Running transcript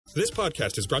This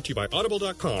podcast is brought to you by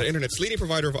Audible.com, the internet's leading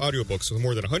provider of audiobooks with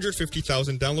more than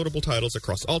 150,000 downloadable titles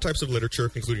across all types of literature,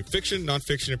 including fiction,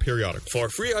 nonfiction, and periodic. For a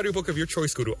free audiobook of your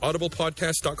choice, go to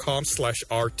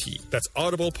audiblepodcast.com/RT. That's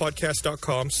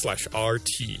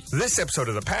audiblepodcast.com/RT. This episode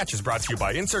of The Patch is brought to you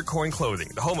by Insert Coin Clothing,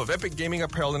 the home of epic gaming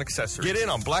apparel and accessories. Get in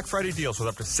on Black Friday deals with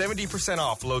up to 70%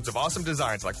 off loads of awesome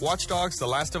designs like Watch Dogs, The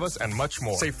Last of Us, and much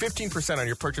more. Save 15% on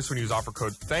your purchase when you use offer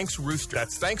code THANKSROOSTER.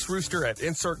 That's THANKSROOSTER at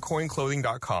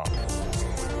InsertCoinClothing.com.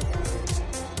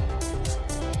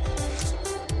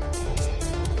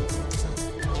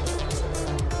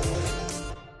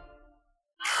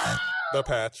 The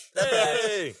Patch.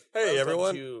 Hey! Hey,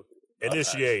 everyone. To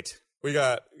Initiate. We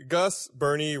got Gus,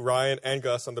 Bernie, Ryan, and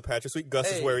Gus on the Patch this week. Gus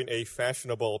is Hey. wearing a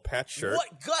fashionable patch shirt.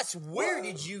 What, Gus? Where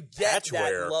did you get that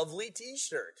Patchwear. lovely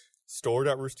T-shirt?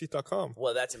 Store.roosterteeth.com.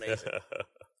 Well, that's amazing.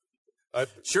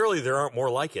 Surely there aren't more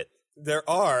like it. There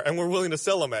are, and we're willing to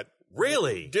sell them at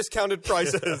Really? discounted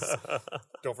prices.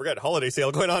 Don't forget, holiday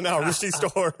sale going on now, Rooster Teeth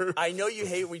Store. I know you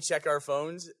hate when we check our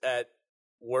phones at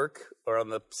work or on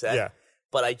the set. Yeah.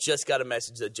 But I just got a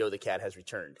message that Joe the Cat has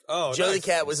returned. Oh, Joe nice. the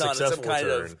Cat was on some Successful kind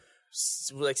return. of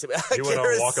like He went on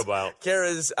walkabout.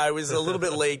 Kara's. I was a little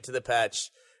bit late to the patch.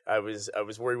 I was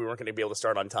worried we weren't going to be able to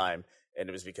start on time, and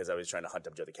it was because I was trying to hunt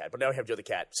up Joe the Cat. But now we have Joe the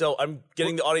Cat, so I'm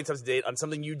getting the audience up to date on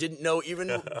something you didn't know even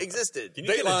existed. Can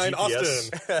you get a Dateline,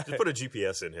 GPS? Austin. Just put a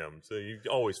GPS in him, so you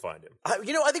always find him. I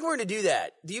think we're going to do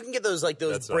that. You can get those That's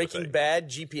not a Breaking thing. Bad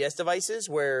GPS devices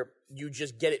where you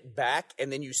just get it back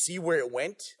and then you see where it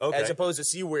went, Okay. as opposed to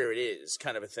see where it is,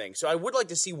 kind of a thing. So I would like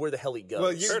to see where the hell he goes.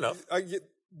 Well, Fair enough.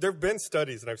 There have been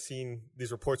studies, and I've seen these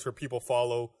reports where people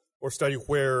follow or study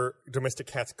where domestic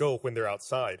cats go when they're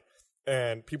outside.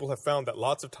 And people have found that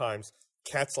lots of times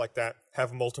cats like that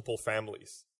have multiple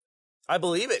families. I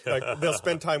believe it. Like they'll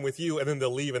spend time with you and then they'll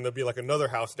leave and there'll be like another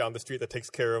house down the street that takes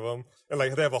care of them. And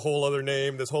like they have a whole other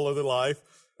name, this whole other life.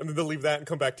 And then they'll leave that and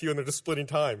come back to you and they're just splitting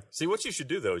time. See, what you should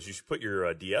do, though, is you should put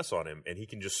your DS on him, and he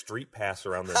can just street pass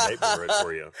around the neighborhood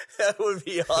for you. That would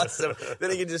be awesome.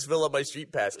 Then he can just fill up my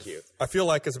street pass queue. I feel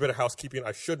like as a bit of housekeeping,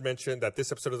 I should mention that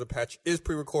this episode of The Patch is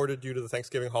pre-recorded due to the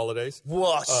Thanksgiving holidays.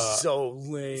 Whoa, so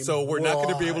lame. So we're not going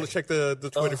to be able to Why? check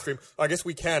the Twitter stream. I guess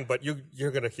we can, but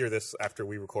you're going to hear this after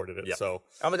we recorded it. Yeah. So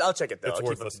I'll check it though. it's I'll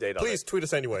keep up worthless. to date on Please it. tweet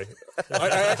us anyway. I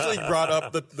actually brought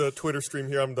up the Twitter stream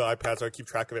here on the iPad, so I keep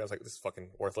track of it. I was like, this is fucking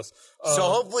worthless. So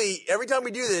hopefully, every time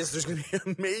we do this, there's going to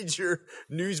be a major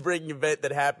news-breaking event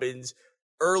that happens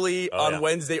early on yeah.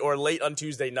 Wednesday or late on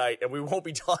Tuesday night, and we won't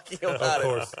be talking about of it.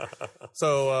 course.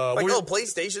 So Like,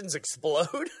 PlayStations explode?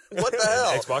 What the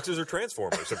hell? Xboxes are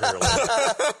Transformers, apparently.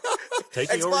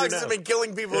 Taking over Xbox now. has been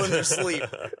killing people in their sleep.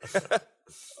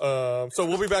 so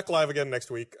we'll be back live again next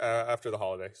week after the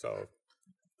holiday. So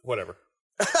whatever.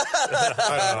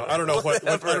 I don't know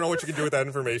what you can do with that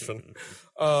information.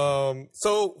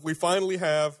 So we finally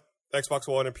have Xbox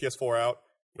One and PS4 out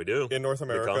We do. in North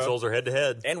America. The consoles are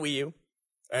head-to-head. And Wii U.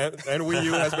 And Wii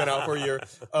U has been out for a year.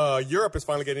 Europe is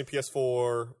finally getting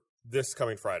PS4 this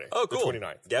coming Friday. Oh, cool. The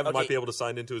 29th. Gavin Okay. might be able to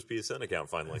sign into his PSN account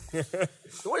finally.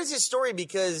 What is his story?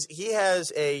 Because he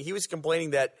was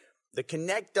complaining that the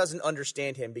Kinect doesn't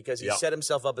understand him because he Yeah. set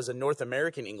himself up as a North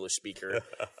American English speaker.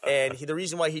 And the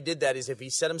reason why he did that is if he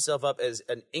set himself up as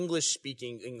an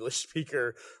English-speaking English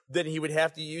speaker, then he would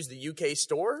have to use the UK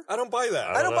store. I don't buy that.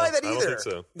 I don't buy that I don't either. think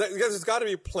so. Because there's got to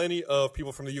be plenty of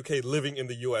people from the UK living in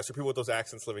the US or people with those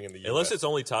accents living in the US. Unless it's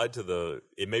only tied to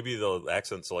maybe the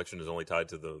accent selection is only tied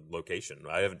to the location.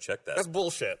 I haven't checked that. That's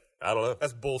bullshit. I don't know.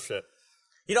 That's bullshit.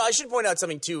 I should point out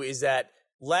something too, is that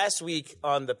last week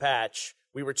on the patch,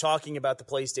 we were talking about the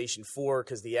PlayStation 4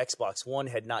 because the Xbox One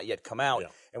had not yet come out. Yeah.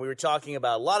 And we were talking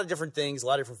about a lot of different things, a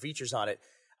lot of different features on it.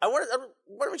 I want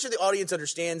to make sure the audience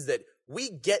understands that we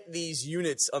get these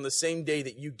units on the same day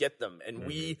that you get them, and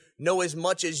we know as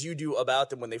much as you do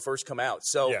about them when they first come out.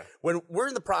 So Yeah. when we're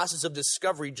in the process of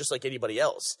discovery, just like anybody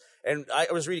else, and I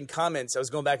was reading comments, I was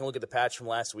going back and looking at the patch from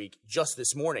last week just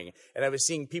this morning, and I was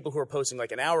seeing people who were posting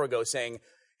like an hour ago saying,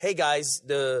 hey guys,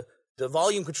 the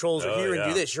volume controls are here and do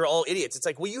yeah. this. You're all idiots. It's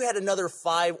like, well, you had another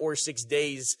 5 or 6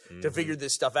 days to figure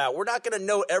this stuff out. We're not going to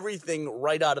know everything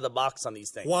right out of the box on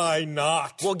these things. Why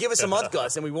not? Well, give us a month,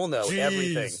 Gus, and we will know Jeez.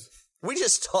 everything. We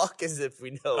just talk as if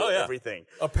we know yeah. everything.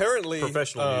 Apparently,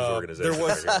 Professional news organization. There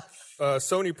was right here.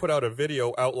 Sony put out a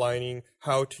video outlining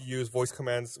how to use voice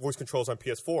controls on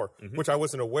PS4, which I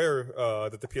wasn't aware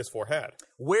that the PS4 had.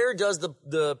 Where does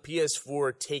the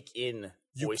PS4 take in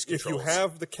voice If you controls?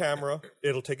 have the camera,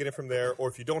 it'll take it in from there, or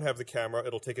if you don't have the camera,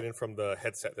 it'll take it in from the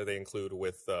headset that they include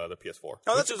with the PS4. Oh,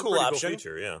 that's Which a is cool pretty option.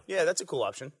 feature, yeah. Yeah, that's a cool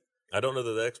option. I don't know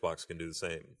that the Xbox can do the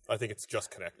same. I think it's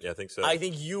just Kinect. Yeah, I think so. I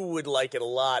think you would like it a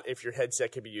lot if your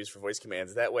headset could be used for voice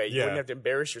commands. That way, you Yeah. wouldn't have to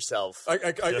embarrass yourself.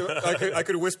 I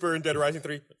could whisper in Dead Rising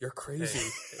 3, "You're crazy.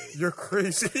 You're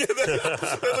crazy."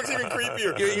 that looks even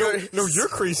creepier. No, you're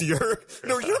crazier.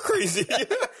 No, you're crazy.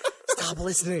 Stop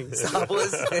listening. Stop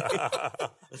listening.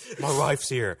 My wife's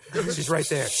here. She's right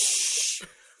there.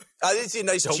 I did see a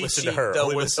nice Don't cheat listen to sheet, her. though,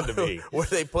 Only where, listen to me. where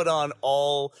they put on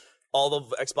all the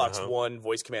Xbox One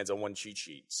voice commands on one cheat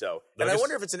sheet. So, and I guess-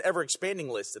 wonder if it's an ever-expanding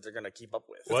list that they're going to keep up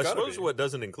with. Well, I gotta suppose be. what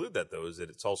doesn't include that, though, is that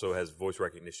it also has voice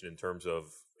recognition in terms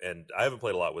of, and I haven't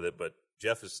played a lot with it, but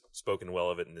Jeff has spoken well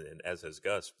of it, and as has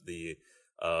Gus, the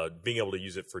being able to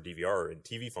use it for DVR and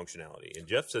TV functionality. And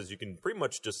Jeff says you can pretty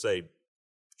much just say,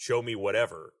 show me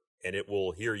whatever, and it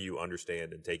will hear you,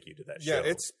 understand, and take you to that show. Yeah,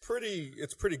 it's pretty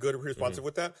good and responsive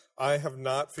with that. I have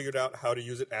not figured out how to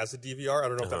use it as a DVR. I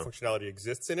don't know if that functionality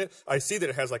exists in it. I see that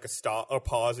it has like a stop, a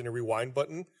pause, and a rewind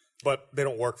button, but they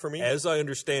don't work for me. As I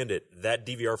understand it, that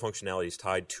DVR functionality is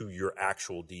tied to your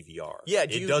actual DVR. Yeah,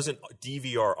 it doesn't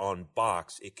DVR on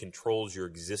box. It controls your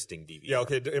existing DVR. Yeah,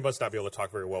 okay, it must not be able to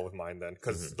talk very well with mine then,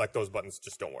 because like those buttons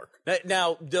just don't work.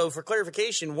 Now, though, for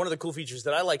clarification, one of the cool features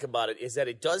that I like about it is that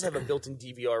it does have a built-in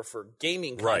DVR for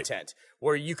gaming Right. content,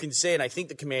 where you can say, and I think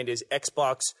the command is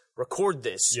Xbox record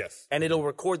this, Yes. and it'll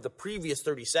record the previous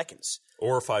 30 seconds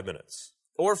Or 5 minutes.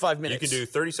 or 5 minutes. You can do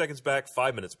 30 seconds back,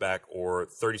 5 minutes back, or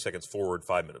 30 seconds forward,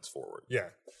 5 minutes forward. Yeah.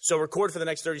 So record for the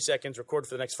next 30 seconds, record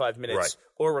for the next 5 minutes, Right.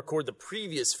 or record the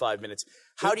previous 5 minutes.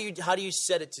 How do you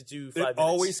set it to do 5 minutes? It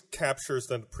always captures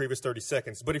the previous 30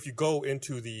 seconds, but if you go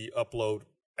into the upload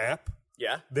app,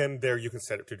 Yeah. then there you can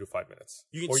set it to do 5 minutes.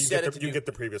 You can or you set get it the, to you do- get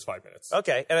the previous 5 minutes.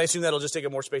 Okay, and I assume that'll just take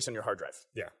up more space on your hard drive.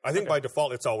 Yeah. I think by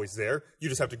default it's always there. You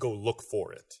just have to go look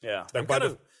for it. Yeah. Like by,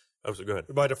 So go ahead.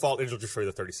 by default it'll just show you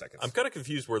the 30 seconds. I'm kind of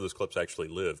confused where those clips actually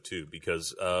live, too,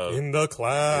 because in the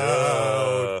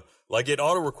cloud. like it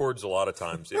auto records a lot of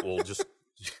times. It will just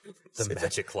the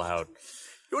magic cloud.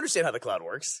 You understand how the cloud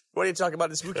works. What are you talking about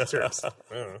in spooky terms?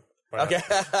 Okay.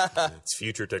 It's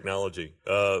future technology.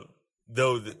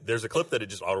 Though there's a clip that it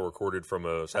just auto recorded from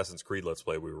a Assassin's Creed Let's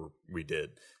Play we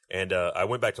did, and I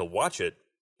went back to watch it,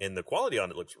 and the quality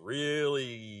on it looks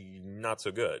really not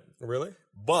so good. Really?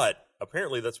 But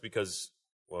apparently that's because,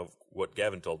 well, what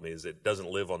Gavin told me is it doesn't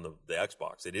live on the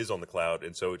Xbox. It is on the cloud,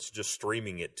 and so it's just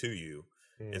streaming it to you.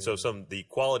 And so the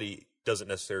quality doesn't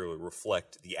necessarily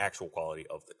reflect the actual quality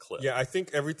of the clip. Yeah, I think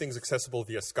everything's accessible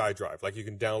via SkyDrive. Like you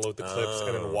can download the clips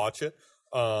and then watch it.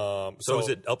 So is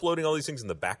it uploading all these things in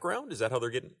the background? Is that how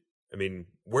they're getting? I mean,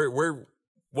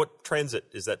 what transit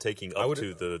is that taking up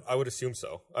to the? I would assume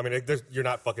so. I mean, you're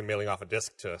not fucking mailing off a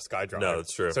disk to SkyDrive. No,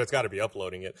 that's true. So it's got to be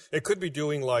uploading it. It could be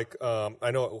doing like I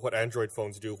know what Android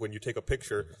phones do. When you take a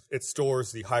picture, it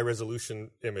stores the high resolution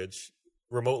image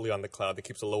remotely on the cloud. That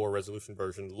keeps a lower resolution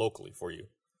version locally for you.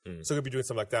 So it could be doing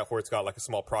something like that, where it's got like a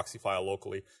small proxy file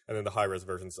locally, and then the high res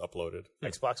version is uploaded.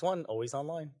 Xbox One, always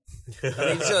online. I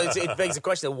mean, so it begs the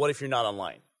question of what if you're not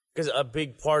online? Because a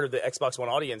big part of the Xbox One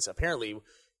audience apparently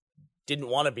didn't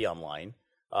want to be online.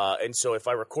 And so if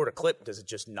I record a clip, does it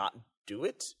just not do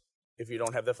it if you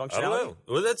don't have the functionality? I don't know.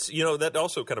 Well, that's that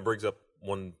also kind of brings up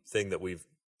one thing that we've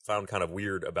found kind of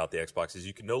weird about the Xbox is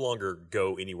you can no longer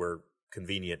go anywhere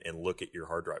convenient and look at your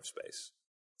hard drive space.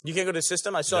 You can't go to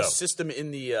system? I saw No. system in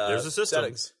the There's a system.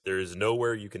 settings. There is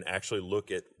nowhere you can actually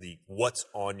look at what's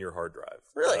on your hard drive.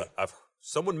 Really?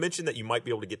 Someone mentioned that you might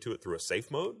be able to get to it through a safe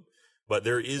mode, but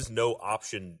there is no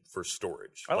option for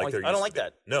storage. I don't there like used to be.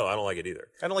 that. No, I don't like it either.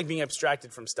 I don't like being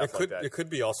abstracted from stuff like that. It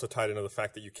could be also tied into the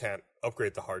fact that you can't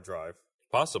upgrade the hard drive.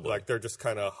 Possibly. Like they're just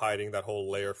kind of hiding that whole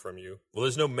layer from you. Well,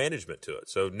 there's no management to it.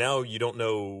 So now you don't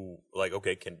know, like,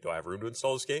 okay, do I have room to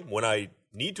install this game? When I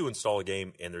need to install a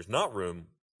game and there's not room,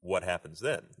 what happens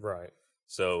then? Right.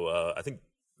 So I think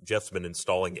Jeff's been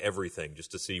installing everything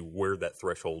just to see where that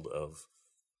threshold of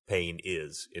pain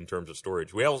is in terms of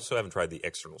storage. We also haven't tried the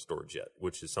external storage yet,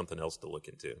 which is something else to look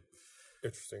into.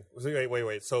 Interesting. So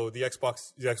wait. So the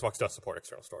Xbox does support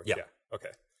external storage. Yeah.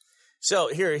 Okay. So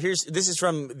this is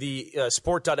from the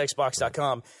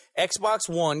sport.xbox.com. Xbox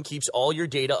One keeps all your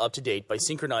data up to date by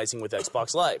synchronizing with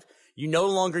Xbox Live. You no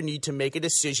longer need to make a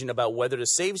decision about whether to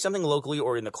save something locally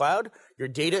or in the cloud. Your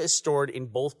data is stored in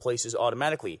both places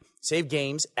automatically. Save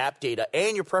games, app data,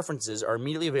 and your preferences are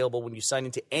immediately available when you sign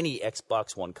into any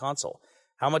Xbox One console.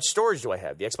 How much storage do I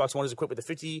have? The Xbox One is equipped with a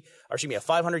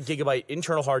 500 gigabyte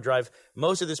internal hard drive.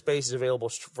 Most of the space is available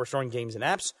for storing games and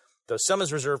apps, though some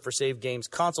is reserved for save games,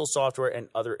 console software, and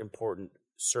other important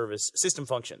service system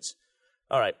functions.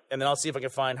 All right, and then I'll see if I can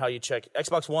find how you check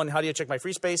Xbox One. How do you check my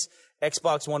free space?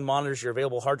 Xbox One monitors your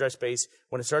available hard drive space.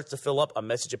 When it starts to fill up, a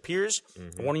message appears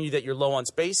warning you that you're low on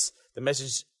space. The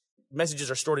messages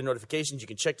are stored in notifications. You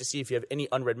can check to see if you have any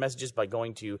unread messages by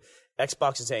going to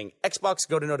Xbox and saying, Xbox,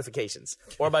 go to notifications,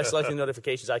 or by selecting the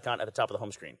notifications icon at the top of the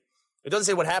home screen. It doesn't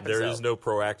say what happens, There is no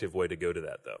proactive way to go to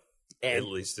that, though. And at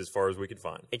least as far as we can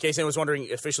find. in case anyone was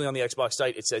wondering, officially on the Xbox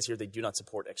site, it says here they do not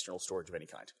support external storage of any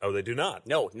kind. Oh, they do not?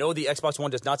 No, the Xbox One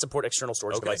does not support external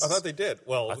storage devices. I thought they did.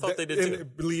 Well, I thought they did too.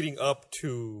 Leading up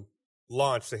to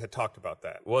launch, they had talked about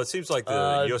that. Well, it seems like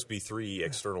the USB 3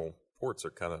 external ports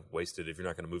are kind of wasted if you're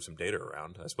not going to move some data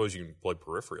around. I suppose you can plug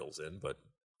peripherals in, but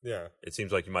Yeah. it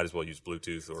seems like you might as well use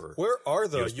Bluetooth or Where are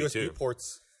the USB USB 2.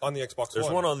 ports on the Xbox There's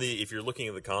One? one on the, if you're looking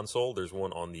at the console, there's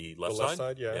one on the left left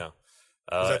side, yeah. Yeah.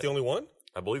 Is that the only one?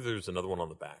 I believe there's another one on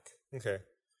the back. Okay.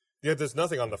 Yeah, there's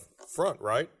nothing on the front,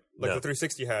 right? Like No. the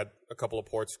 360 had a couple of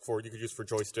ports for you could use for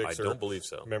joysticks I or don't believe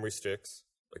so. memory sticks.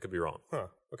 I could be wrong. Huh.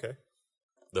 Okay.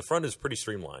 The front is pretty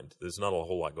streamlined. There's not a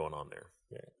whole lot going on there.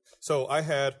 Yeah. So I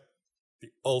had the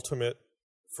ultimate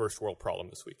first world problem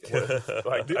this weekend.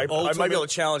 I might be able to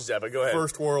challenge that, but go ahead.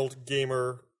 First world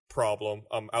gamer problem.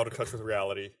 I'm out of touch with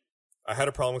reality. I had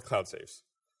a problem with cloud saves.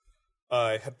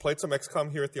 I had played some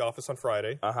XCOM here at the office on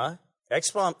Friday.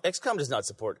 XCOM does not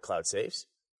support cloud saves.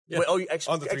 Yeah. On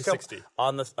the 360. XCOM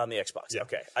on the Xbox. Yeah.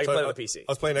 Okay, I So play it on the PC. I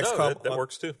was playing No, XCOM. that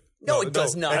works too. No, it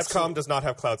does not. XCOM does not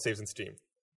have cloud saves in Steam.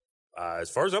 As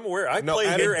far as I'm aware, I No, play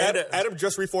Adam, here and Adam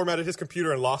just reformatted his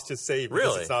computer and lost his save because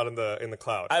Really? it's not in the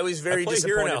cloud. I was very I play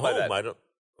here and disappointed at by home. that.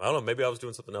 I don't know. Maybe I was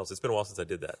doing something else. It's been a while since I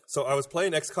did that. So I was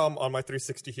playing XCOM on my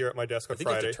 360 here at my desk on I think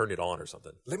you Friday. have to turn it on or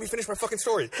something. Let me finish my fucking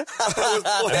story. I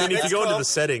was playing if you go into XCOM the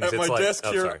settings, at it's my like- desk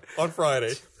oh, here sorry. on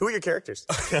Friday. Who are your characters?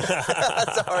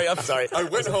 I'm sorry. I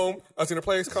went home. I was going to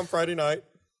play XCOM Friday night,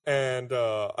 and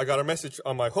I got a message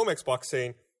on my home Xbox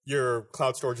saying your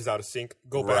cloud storage is out of sync.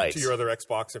 Go back Right. to your other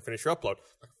Xbox and finish your upload.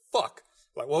 Like, fuck.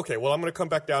 Like, well, okay. Well, I'm going to come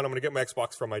back down. I'm going to get my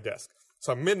Xbox from my desk.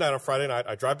 So midnight on Friday night,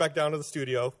 I drive back down to the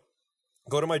studio,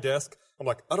 go to my desk. I'm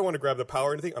like, I don't want to grab the power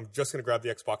or anything. I'm just going to grab the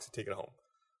Xbox and take it home.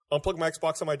 Unplug my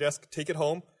Xbox on my desk, take it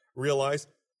home, realize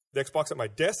the Xbox at my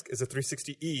desk is a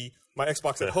 360E. My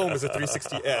Xbox at home is a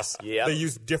 360S. Yep. They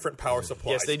use different power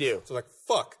supplies. Yes, they do. So like,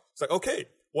 fuck. It's like, okay,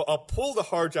 well, I'll pull the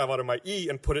hard drive out of my E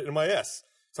and put it in my S.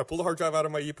 So I pull the hard drive out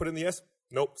of my E, put it in the S.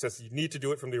 Nope, says you need to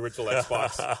do it from the original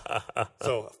Xbox.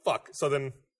 So, fuck. So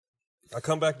then I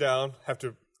come back down, have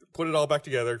to put it all back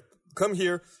together, come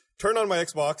here, turn on my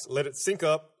Xbox, let it sync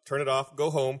up, turn it off, go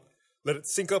home, let it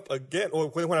sync up again. Or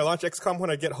when I launch XCOM, when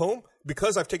I get home,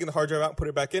 because I've taken the hard drive out and put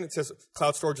it back in, it says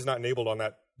cloud storage is not enabled on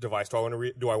that device. Do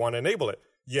I want to enable it?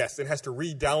 Yes, it has to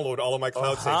re-download all of my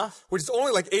cloud saves, which is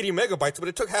only like 80 megabytes, but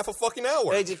it took half a fucking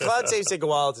hour. Hey, cloud saves take a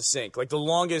while to sync. Like the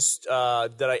longest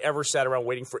that I ever sat around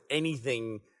waiting for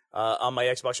anything on my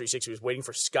Xbox 360 was waiting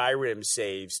for Skyrim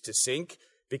saves to sync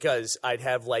because I'd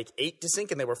have like 8 to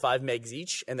sync and they were 5 megs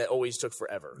each, and that always took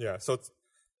forever. Yeah, so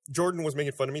Jordan was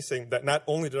making fun of me saying that not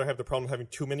only did I have the problem of having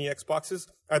too many Xboxes,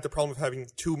 I had the problem of having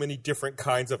too many different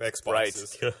kinds of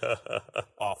Xboxes.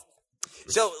 Awful.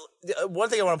 So one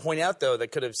thing I want to point out, though,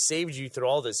 that could have saved you through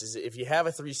all this is if you have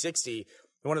a 360,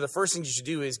 one of the first things you should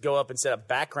do is go up and set up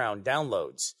background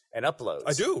downloads and uploads.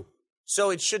 I do. So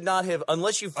it should not have,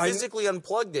 unless you physically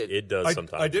unplugged it. It does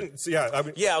sometimes. I didn't see. Yeah, I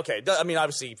mean, Yeah, okay. I mean,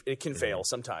 obviously, it can fail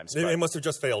sometimes. it but- must have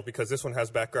just failed because this one has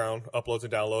background uploads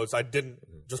and downloads. I didn't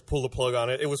just pull the plug on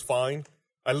it. It was fine.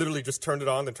 I literally just turned it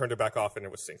on, then turned it back off, and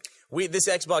it was synced. This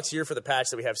Xbox here for the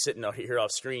patch that we have sitting out here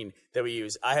off screen that we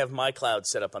use, I have my cloud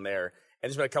set up on there. And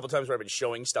there's been a couple times where I've been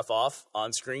showing stuff off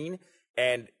on screen.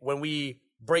 And when we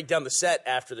break down the set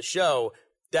after the show,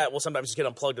 that will sometimes just get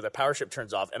unplugged or the power strip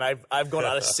turns off. And I've gone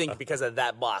out of sync because of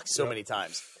that box so many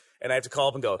times. And I have to call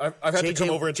up and go, I've had to come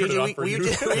over and turn it on for will you.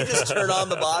 will you just turn on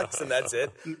the box and that's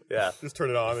it? Yeah. Just turn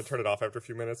it on and turn it off after a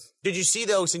few minutes. Did you see,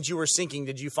 though, since you were syncing,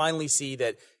 did you finally see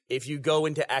that if you go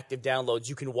into active downloads,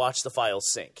 you can watch the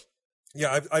files sync?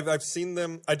 Yeah, I've seen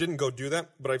them. I didn't go do that,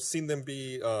 but I've seen them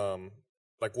be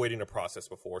like waiting a process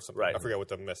before or something. Right. I forget what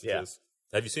the message Yeah. is.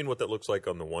 Have you seen what that looks like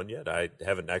on the One yet? I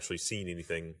haven't actually seen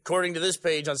anything. According to this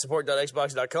page on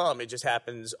support.xbox.com, it just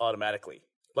happens automatically.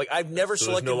 Like, I've never So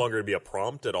selected... there's no longer going to be a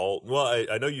prompt at all. Well,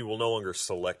 I know you will no longer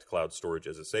select cloud storage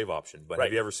as a save option, but Right.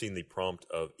 have you ever seen the prompt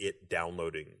of it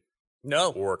downloading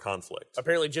No. or a conflict?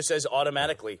 Apparently it just says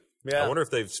automatically. Yeah. I wonder if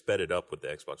they've sped it up with the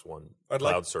Xbox One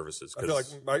cloud services. I feel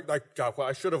like God, well,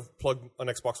 I should have plugged an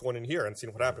Xbox One in here and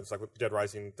seen what happens, like with Dead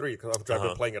Rising 3, because I've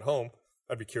been playing at home.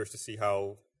 I'd be curious to see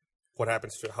how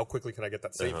quickly can I get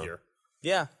that save here.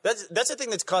 Yeah, that's the thing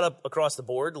that's caught up across the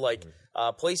board. Like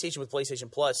PlayStation with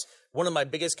PlayStation Plus, one of my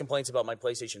biggest complaints about my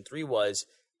PlayStation 3 was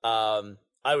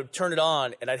I would turn it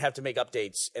on and I'd have to make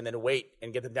updates and then wait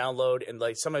and get the download. And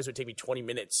like sometimes it would take me 20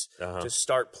 minutes to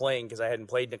start playing because I hadn't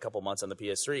played in a couple months on the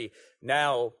PS3.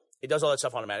 Now it does all that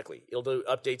stuff automatically. It'll do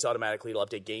updates automatically. It'll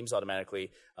update games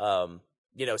automatically.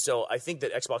 So I think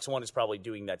that Xbox One is probably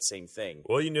doing that same thing.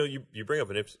 Well, you bring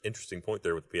up an interesting point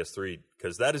there with the PS3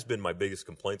 because that has been my biggest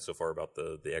complaint so far about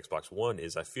the Xbox One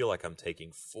is I feel like I'm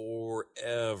taking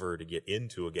forever to get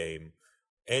into a game.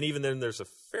 And even then there's a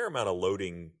fair amount of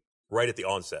loading right at the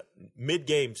onset.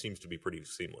 Mid-game seems to be pretty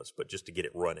seamless, but just to get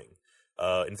it running.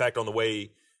 In fact, on the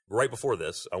way right before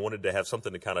this, I wanted to have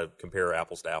something to kind of compare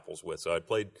apples to apples with. So I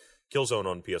played Killzone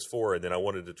on PS4, and then I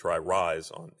wanted to try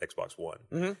Rise on Xbox One.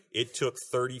 Mm-hmm. It took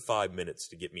 35 minutes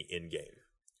to get me in-game.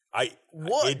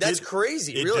 That's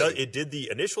crazy, really? It did the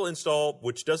initial install,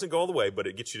 which doesn't go all the way, but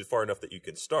it gets you far enough that you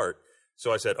can start.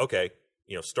 So I said, okay,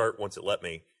 start once it let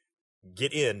me.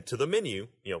 Get into the menu.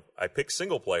 I picked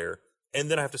single player, and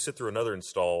then I have to sit through another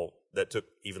install that took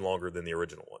even longer than the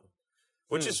original one.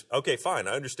 Which is, okay, fine.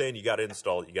 I understand you got to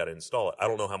install it. I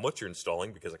don't know how much you're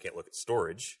installing because I can't look at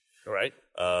storage. Right.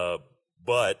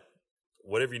 But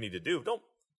whatever you need to do,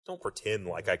 don't pretend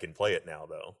like I can play it now,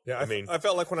 though. Yeah, I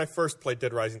felt like when I first played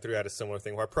Dead Rising 3, I had a similar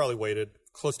thing where I probably waited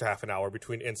close to half an hour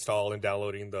between install and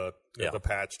downloading the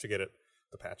patch to get it.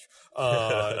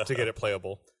 To get it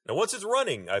playable. Now, once it's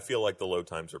running, I feel like the load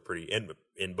times are pretty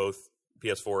in both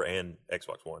PS4 and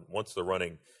Xbox One. Once they're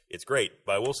running, it's great.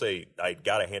 But I will say I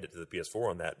got to hand it to the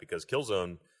PS4 on that because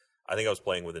Killzone, I think I was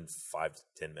playing within 5 to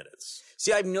 10 minutes.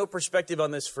 See, I have no perspective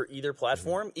on this for either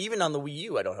platform. Mm-hmm. Even on the Wii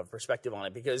U, I don't have perspective on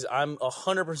it because I'm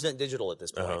 100% digital at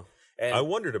this point. Uh-huh. And I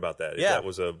wondered about that. Yeah. That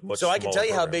was a much So I can tell you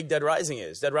program. how big Dead Rising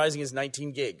is. Dead Rising is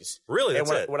 19 gigs. Really? That's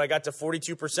and when I got to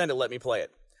 42%, it let me play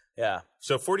it. Yeah.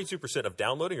 So 42% of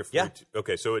downloading or 42%? Yeah.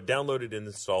 Okay, so it downloaded and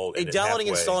installed. And downloading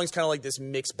and installing is kind of like this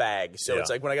mixed bag. So it's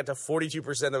like when I got to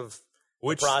 42% of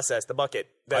the process, the bucket,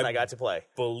 then I got to play.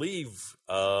 Believe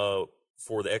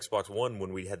for the Xbox One,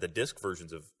 when we had the disc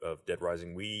versions of Dead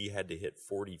Rising, we had to hit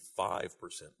 45%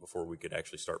 before we could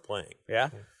actually start playing. Yeah.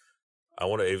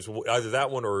 It was either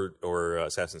that one or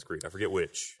Assassin's Creed. I forget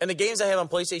which. And the games I have on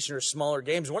PlayStation are smaller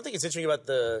games. One thing that's interesting about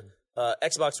the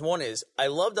Xbox One is I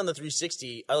loved on the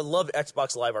 360. I love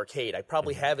Xbox Live Arcade. I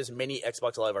probably have as many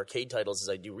Xbox Live Arcade titles as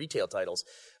I do retail titles.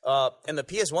 And the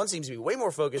PS1 seems to be way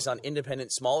more focused on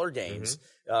independent, smaller games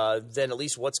than at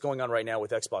least what's going on right now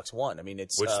with Xbox One. I mean,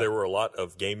 there were a lot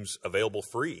of games available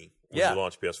free when we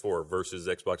launched PS4 versus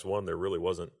Xbox One. There really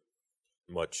wasn't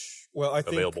much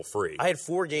available free. I had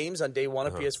 4 games on day one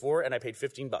of PS4, and I paid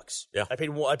 $15. Yeah, I paid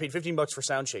 $15 for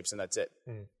Sound Shapes, and that's it.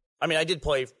 I mean, I did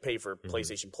pay for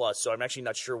PlayStation Plus, so I'm actually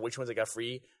not sure which ones I got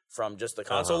free from just the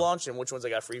console launch and which ones I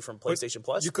got free from PlayStation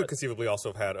Plus. You could conceivably also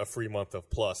have had a free month of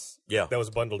Plus that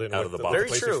was bundled in out with of the the box.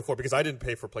 PlayStation Very true. 4 because I didn't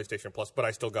pay for PlayStation Plus, but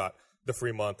I still got the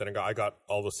free month and I got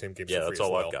all those same games for free that's as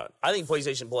all well. I've got. I think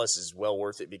PlayStation Plus is well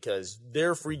worth it because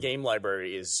their free game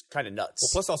library is kind of nuts. Well,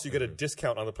 plus also you get a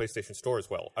discount on the PlayStation Store as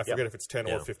well. I forget if it's 10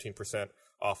 or 15%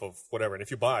 off of whatever. And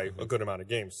if you buy a good amount of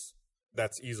games,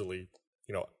 that's easily,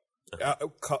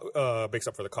 makes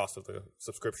up for the cost of the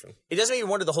subscription. It doesn't make me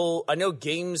wonder the whole. I know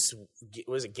Games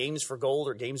for Gold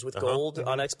or Games with Gold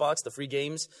on Xbox, the free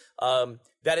games.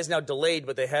 That is now delayed,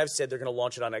 but they have said they're going to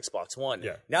launch it on Xbox One.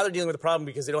 Yeah. Now they're dealing with a problem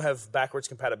because they don't have backwards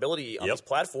compatibility on these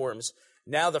platforms.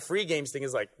 Now the free games thing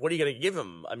is like, what are you going to give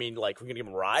them? I mean, like, we're going to give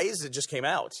them Rise? It just came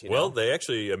out. Well, they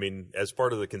actually, as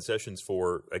part of the concessions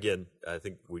for, again, I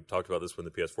think we talked about this when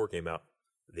the PS4 came out.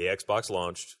 The Xbox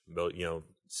launched,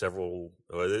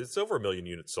 it's over 1 million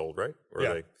units sold, right?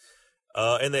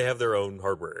 And they have their own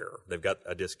hardware error. They've got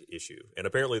a disc issue. And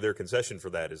apparently their concession for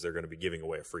that is they're going to be giving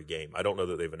away a free game. I don't know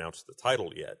that they've announced the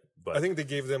title yet, but I think they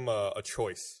gave them a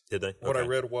choice. Did they? What I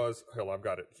read was, I've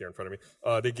got it here in front of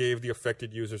me. They gave the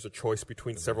affected users a choice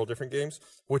between several different games,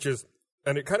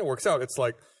 and it kind of works out. It's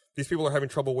like these people are having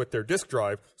trouble with their disk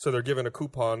drive, so they're given a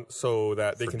coupon so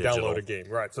that they can download a game.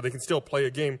 Right. So they can still play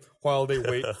a game while they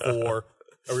wait for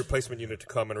a replacement unit to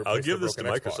come and replace I'll give this to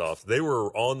Microsoft. They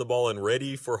were on the ball and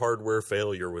ready for hardware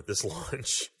failure with this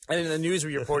launch. And in the news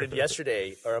we reported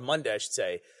yesterday, or Monday, I should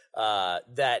say,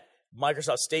 that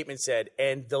Microsoft's statement said,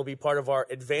 and they'll be part of our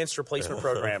advanced replacement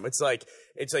program. It's like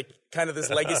kind of this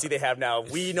legacy they have now.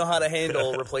 We know how to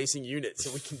handle replacing units,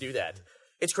 and we can do that.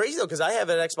 It's crazy, though, because I have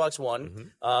an Xbox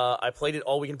One. I played it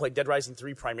all. We can play Dead Rising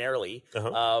 3 primarily.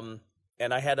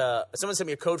 and I had someone sent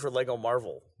me a code for Lego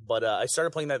Marvel, but I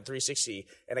started playing that at 360,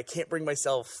 and I can't bring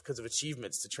myself because of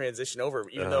achievements to transition over,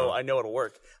 even though I know it'll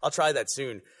work. I'll try that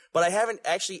soon, but I haven't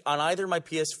actually on either my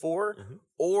PS4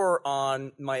 or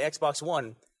on my Xbox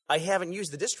One. I haven't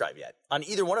used the disc drive yet on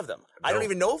either one of them. I don't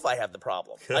even know if I have the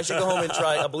problem. I should go home and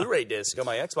try a Blu-ray disc on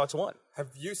my Xbox One.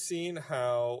 Have you seen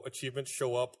how achievements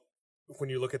show up when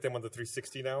you look at them on the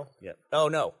 360 now? Yeah. Oh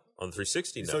no. On the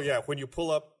 360, no. So yeah, when you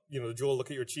pull up, the Jewel, look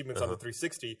at your achievements on the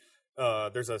 360.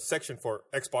 There's a section for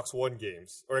Xbox One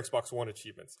games or Xbox One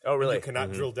achievements. Oh really? And you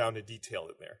cannot drill down to detail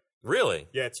in there. Really?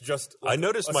 Yeah, it's just I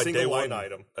noticed a my single day line one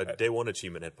item. A day one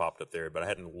achievement had popped up there, but I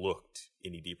hadn't looked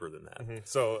any deeper than that.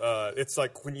 So it's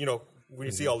like when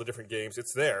you see all the different games,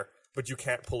 it's there, but you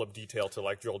can't pull up detail to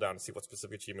like drill down and see what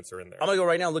specific achievements are in there. I'm gonna go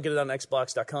right now and look at it on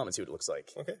Xbox.com and see what it looks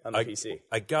like on the PC.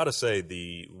 I gotta say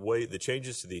the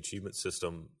changes to the achievement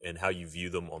system and how you view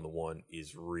them on the One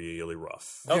is really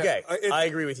rough. Okay, I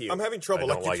agree with you. I'm having trouble.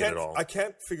 I don't like it at all. I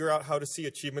can't figure out how to see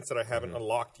achievements that I haven't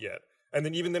unlocked yet. And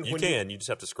then even then, You just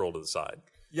have to scroll to the side.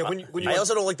 Yeah, when you I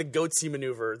also don't like the goatsy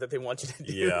maneuver that they want you to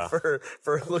do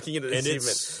for looking at an And achievement.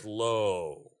 it's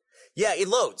slow. Yeah, it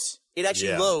loads. It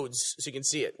actually Yeah. loads so you can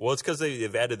see it. Well, it's because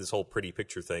they've added this whole pretty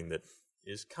picture thing that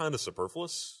is kind of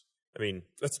superfluous. I mean,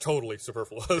 that's totally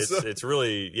superfluous. it's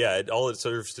really, all it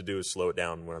serves to do is slow it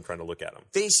down when I'm trying to look at them.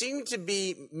 They seem to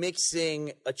be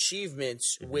mixing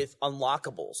achievements with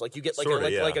unlockables. Like you get like Sorta,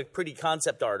 like a pretty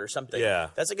concept art or something. Yeah.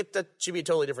 That should be a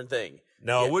totally different thing.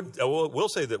 Now, I will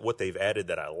say that what they've added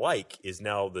that I like is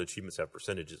now the achievements have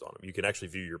percentages on them. You can actually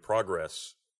view your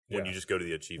progress when you just go to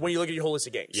the achievement. When you look at your whole list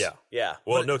of games. Yeah. Yeah.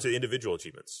 Well, no, to individual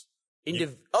achievements. You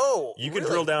can really?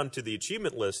 drill down to the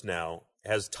achievement list now.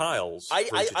 Has tiles for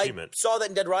each I achievement. saw that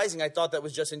in Dead Rising. I thought that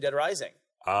was just in Dead Rising.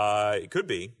 It could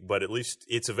be, but at least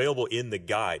it's available in the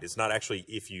guide. It's not actually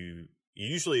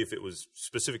usually if it was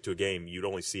specific to a game, you'd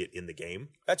only see it in the game.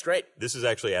 That's great. This is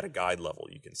actually at a guide level.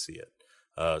 You can see it.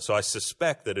 So I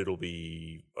suspect that it'll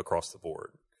be across the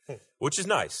board, which is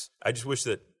nice. I just wish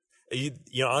that,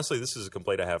 honestly, this is a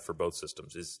complaint I have for both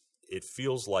systems is it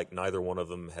feels like neither one of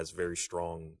them has very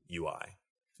strong UI.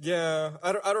 Yeah,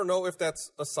 I don't know if that's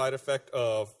a side effect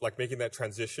of like making that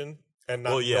transition and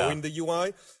not knowing the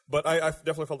UI, but I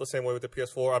definitely felt the same way with the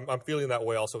PS4. I'm feeling that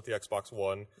way also with the Xbox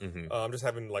One. I'm just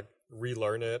having like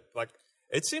relearn it. Like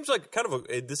it seems like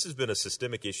this has been a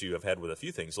systemic issue I've had with a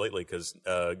few things lately because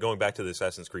going back to the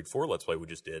Assassin's Creed 4 Let's Play we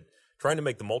just did, trying to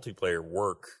make the multiplayer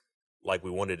work like we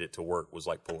wanted it to work was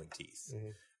like pulling teeth.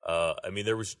 I mean,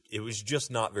 it was just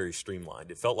not very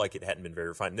streamlined. It felt like it hadn't been very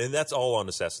refined. And that's all on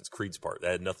Assassin's Creed's part.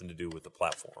 That had nothing to do with the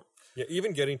platform. Yeah,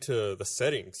 even getting to the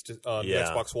settings on the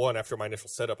Xbox One after my initial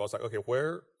setup, I was like, okay,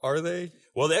 where are they?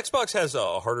 Well, the Xbox has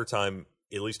a harder time,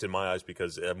 at least in my eyes,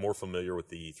 because I'm more familiar with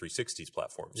the 360's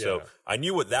platform. Yeah. So I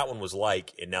knew what that one was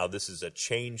like, and now this is a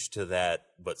change to that,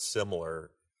 but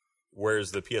similar.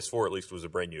 Whereas the PS4 at least was a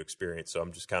brand new experience, so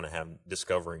I'm just kind of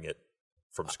discovering it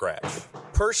from scratch.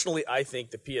 Personally, I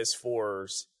think the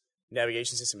PS4's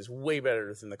navigation system is way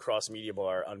better than the cross media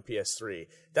bar on PS3.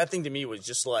 That thing to me was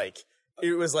just like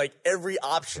it was like every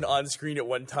option on screen at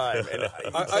one time. And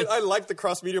I liked the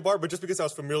cross media bar, but just because I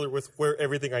was familiar with where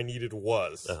everything I needed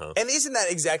was. And isn't that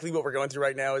exactly what we're going through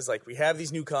right now? Is like we have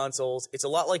these new consoles. It's a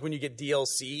lot like when you get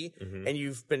DLC and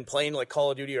you've been playing like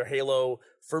Call of Duty or Halo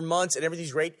for months and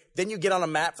everything's great. Then you get on a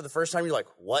map for the first time. You're like,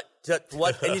 what?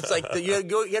 What? And it's like you have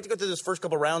to go through those first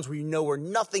couple rounds where you know where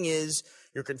nothing is.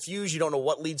 You're confused. You don't know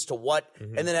what leads to what.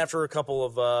 And then after a couple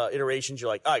of iterations, you're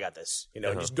like, oh, I got this.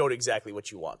 Just go to exactly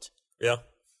what you want. Yeah.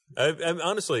 I'm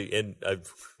honestly, and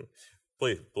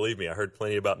believe me, I heard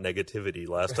plenty about negativity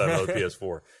last time on the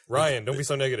PS4. Ryan, don't be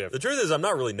so negative. The truth is, I'm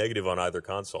not really negative on either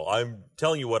console. I'm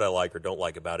telling you what I like or don't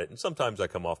like about it, and sometimes I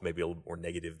come off maybe a little more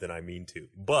negative than I mean to.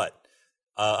 But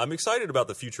I'm excited about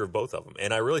the future of both of them,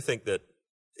 and I really think that,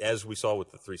 as we saw with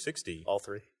the 360, All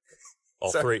three.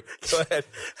 three. Go ahead.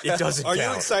 It doesn't Are count.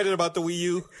 you excited about the Wii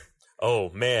U? Oh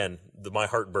man, my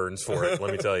heart burns for it.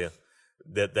 Let me tell you.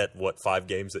 That 5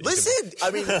 games that you Listen, I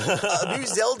mean, a new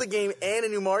Zelda game and a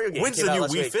new Mario game. When's came the out new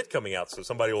last Wii week. Fit coming out? So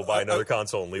somebody will buy another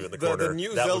console and leave it in the corner. The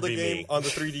new That would Zelda be game me. on the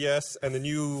 3DS and the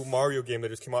new Mario game that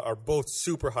just came out are both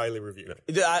super highly reviewed.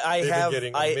 I been have.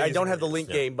 getting I amazing don't have the reviews. Link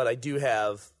game, but I do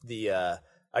have the.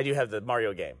 I do have the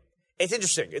Mario game. It's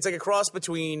interesting. It's like a cross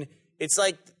between. It's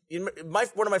like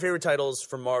one of my favorite titles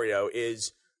from Mario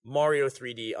is Mario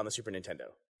 3D on the Super Nintendo.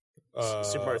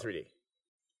 Super Mario 3D.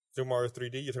 Super Mario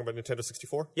 3D? You're talking about Nintendo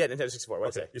 64? Yeah, Nintendo 64.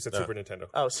 What did I say? You said Super Nintendo.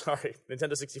 Oh, sorry.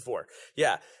 Nintendo 64.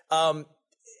 Yeah.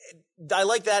 I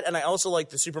like that, and I also like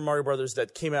the Super Mario Brothers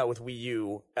that came out with Wii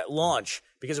U at launch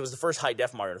because it was the first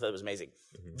high-def Mario. I thought it was amazing.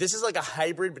 This is like a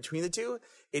hybrid between the two.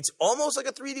 It's almost like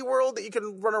a 3D world that you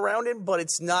can run around in, but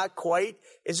it's not quite.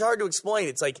 It's hard to explain.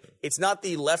 It's like it's not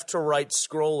the left-to-right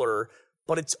scroller,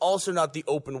 but it's also not the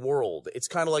open world. It's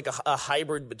kind of like a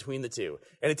hybrid between the two,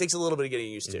 and it takes a little bit of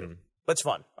getting used to. But it's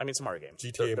fun. I mean, it's a Mario game.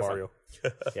 GTA Mario.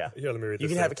 Yeah. Here, let me read this. You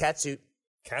can have a cat suit.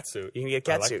 Cat suit. You can get a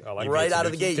cat suit. I like right the out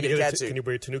of the Tanuki. gate, you get a cat suit. Can you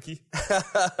wear a Tanuki? You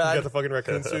got the fucking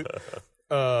raccoon suit?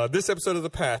 This episode of The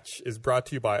Patch is brought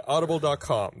to you by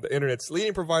Audible.com, the internet's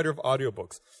leading provider of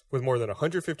audiobooks, with more than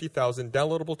 150,000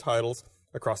 downloadable titles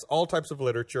across all types of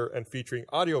literature and featuring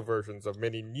audio versions of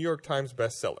many New York Times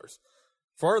bestsellers.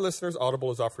 For our listeners,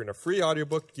 Audible is offering a free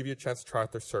audiobook to give you a chance to try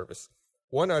out their service.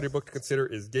 One audiobook to consider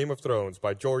is Game of Thrones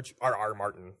by George R.R.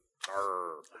 Martin.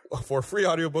 For a free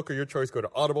audiobook of your choice, go to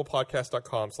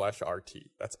audiblepodcast.com/RT.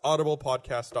 That's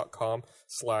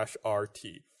audiblepodcast.com/RT.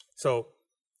 So,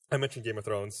 I mentioned Game of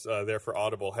Thrones there for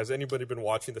Audible. Has anybody been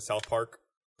watching the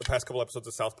past couple episodes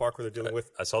of South Park where they're dealing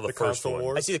with I saw the first console one.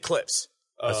 wars? I see the clips.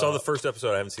 I saw the first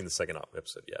episode. I haven't seen the second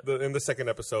episode yet. In the second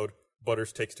episode,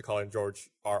 Butters takes to calling George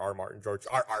R.R. Martin. George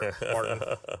R.R. Martin.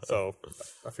 So,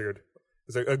 I figured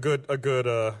it's a good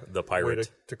The pirate. way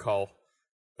to call.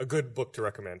 A good book to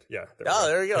recommend. Yeah.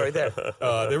 There you go, right there.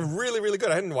 They're really, really good.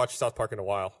 I hadn't watched South Park in a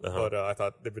while, but I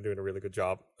thought they've been doing a really good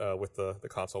job with the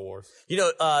console wars. You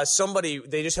know,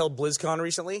 they just held BlizzCon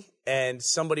recently, and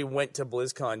somebody went to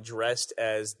BlizzCon dressed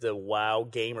as the WoW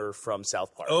gamer from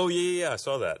South Park. Oh yeah, I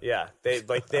saw that. Yeah, they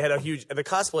had a huge the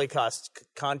cosplay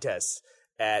contests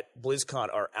at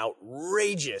BlizzCon are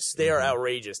outrageous. They are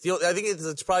outrageous. I think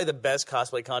it's probably the best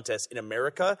cosplay contest in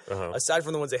America, aside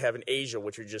from the ones they have in Asia,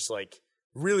 which are just like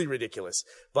really ridiculous.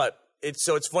 But it's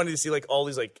funny to see like all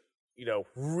these like, you know,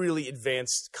 really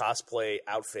advanced cosplay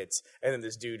outfits, and then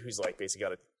this dude who's like basically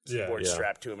got a keyboard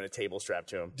strapped to him and a table strapped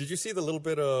to him. Did you see the little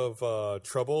bit of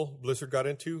trouble Blizzard got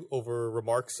into over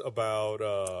remarks about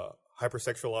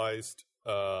hypersexualized,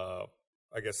 I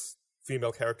guess,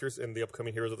 female characters in the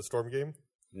upcoming Heroes of the Storm game?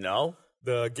 No?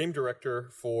 The game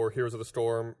director for Heroes of the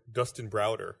Storm, Dustin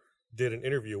Browder, did an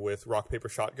interview with Rock Paper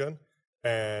Shotgun.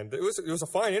 And it was a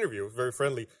fine interview. It was very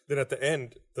friendly. Then at the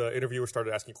end, the interviewer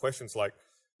started asking questions like,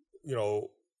 you know,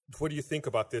 what do you think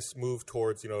about this move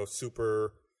towards, you know,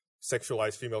 super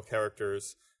sexualized female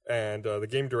characters? And the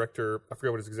game director, I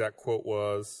forget what his exact quote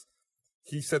was.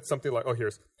 He said something like,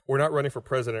 we're not running for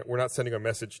president. We're not sending a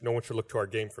message. No one should look to our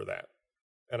game for that.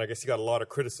 And I guess he got a lot of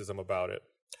criticism about it.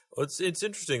 Well, it's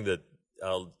interesting that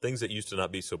things that used to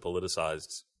not be so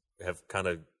politicized have kind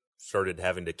of started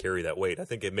having to carry that weight. I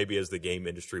think maybe as the game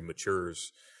industry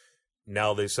matures,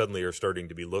 now they suddenly are starting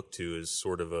to be looked to as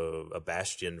sort of a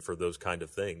bastion for those kind of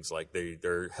things. Like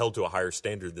they're held to a higher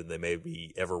standard than they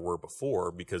maybe ever were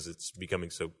before because it's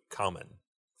becoming so common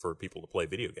for people to play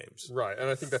video games. Right, and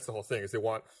I think that's the whole thing is they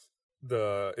want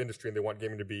the industry and they want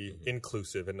gaming to be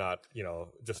inclusive and not, you know,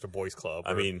 just a boys club.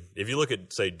 I mean, if you look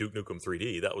at, say, Duke Nukem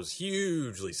 3D, that was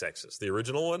hugely sexist. The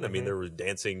original one, I mean, there were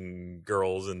dancing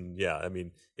girls and, I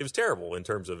mean, it was terrible in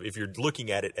terms of if you're looking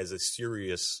at it as a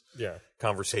serious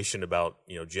conversation about,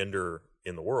 you know, gender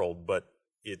in the world, but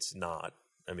it's not.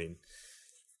 I mean,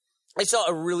 I saw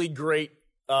a really great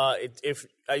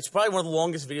it's probably one of the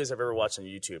longest videos I've ever watched on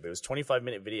YouTube. It was a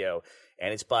 25-minute video,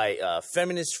 and it's by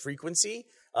Feminist Frequency.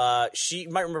 You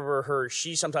might remember her.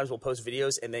 She sometimes will post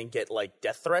videos and then get like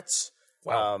death threats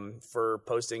for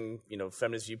posting, you know,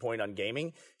 feminist viewpoint on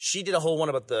gaming. She did a whole one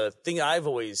about the thing I've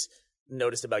always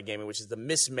noticed about gaming, which is the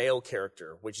Miss Male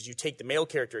character, which is you take the male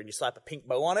character and you slap a pink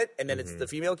bow on it, and then it's the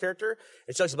female character.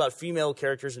 It talks about female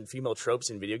characters and female tropes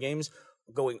in video games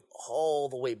going all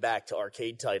the way back to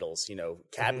arcade titles, you know,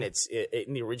 cabinets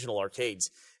in the original arcades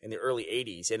in the early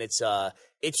 80s. And it's a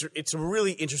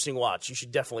really interesting watch. You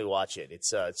should definitely watch it.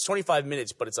 It's 25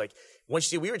 minutes, but it's like,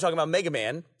 once you see, we were talking about Mega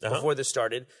Man before this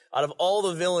started. Out of all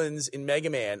the villains in Mega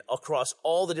Man across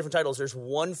all the different titles, there's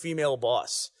one female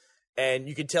boss. And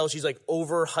you can tell she's like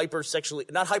not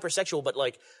hypersexual, but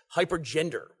like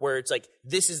hypergender, where it's like,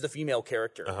 this is the female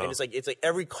character. And it's like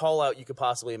every call out you could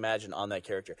possibly imagine on that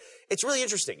character. It's really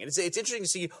interesting. And it's interesting to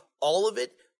see all of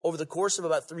it over the course of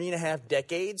about 3.5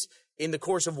 decades in the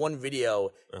course of one video.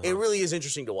 It really is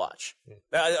interesting to watch.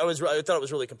 I thought it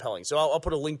was really compelling. So I'll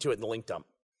put a link to it in the link dump.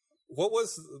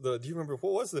 Do you remember,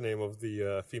 what was the name of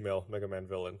the female Mega Man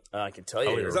villain? I can tell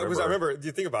you. Because I remember, do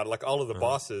you think about it, like all of the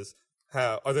bosses,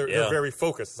 they're very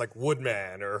focused. It's like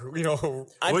Woodman or, you know.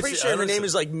 I'm pretty sure her name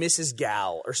is like Mrs.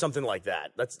 Gal or something like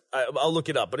that. I'll look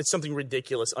it up, but it's something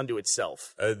ridiculous unto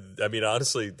itself. I mean,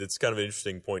 honestly, it's kind of an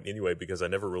interesting point anyway, because I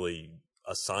never really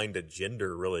assigned a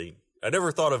gender really I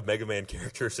never thought of Mega Man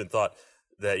characters and thought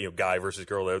that, guy versus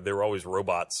girl, they were always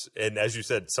robots. And as you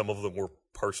said, some of them were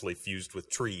partially fused with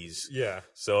trees. Yeah.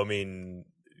 So, I mean,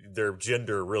 their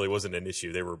gender really wasn't an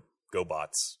issue. They were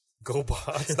GoBots.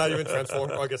 GoBots, not even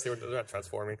transforming. I guess they're not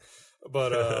transforming.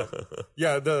 But,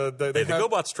 yeah, the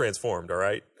GoBots transformed, all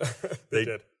right? They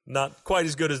did. Not quite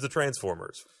as good as the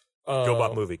Transformers.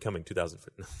 GoBot movie coming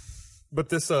 2015. But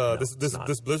this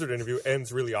Blizzard interview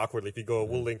ends really awkwardly. If you go,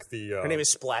 we'll link the... Her name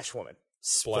is Splash Woman.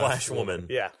 Splash Woman.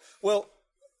 Yeah. Well,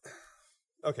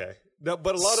 okay. No,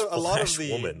 but a lot of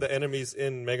Woman. the enemies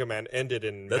in Mega Man ended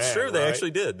in That's man, true. They right?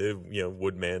 actually did.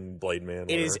 Woodman, Blade Man.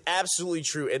 It is absolutely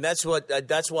true, and that's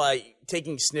why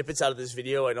taking snippets out of this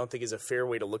video I don't think is a fair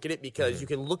way to look at it, because you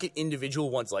can look at individual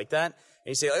ones like that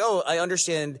and you say, like, oh, I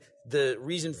understand the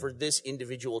reason for this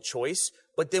individual choice,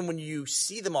 but then when you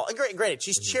see them all, and granted,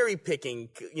 she's cherry picking,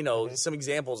 some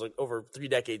examples over 3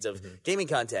 decades of gaming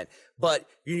content, but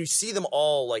you see them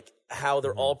all like how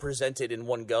they're all presented in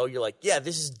one go. You're like, yeah,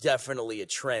 this is definitely a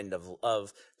trend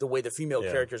of the way the female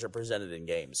characters are presented in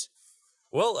games.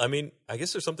 Well, I mean, I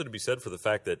guess there's something to be said for the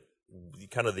fact that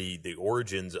kind of the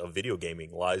origins of video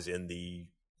gaming lies in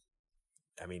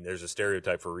there's a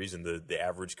stereotype for a reason, the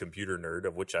average computer nerd,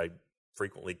 of which I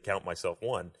frequently count myself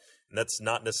one. And that's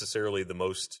not necessarily the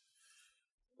most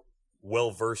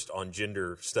well-versed on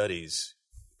gender studies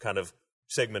kind of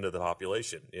segment of the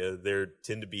population. They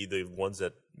tend to be the ones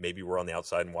that maybe were on the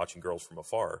outside and watching girls from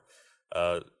afar.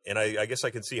 And I guess I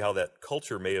can see how that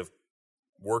culture may have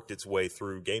worked its way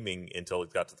through gaming until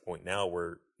it got to the point now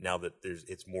that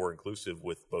it's more inclusive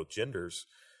with both genders.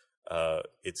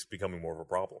 It's becoming more of a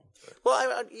problem. Well,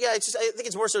 I think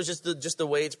it's more so just the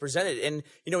way it's presented. And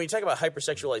when you talk about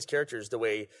hypersexualized characters, the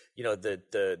way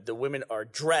the women are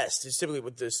dressed is typically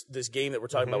with this game that we're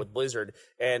talking about with Blizzard,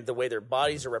 and the way their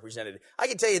bodies are represented. I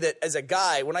can tell you that as a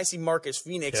guy, when I see Marcus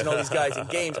Phoenix and all these guys in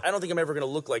games, I don't think I'm ever going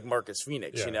to look like Marcus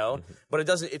Phoenix, But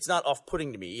it's not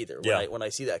off-putting to me either when I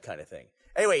see that kind of thing.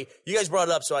 Anyway, you guys brought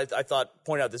it up, so I thought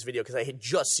point out this video because I had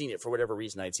just seen it for whatever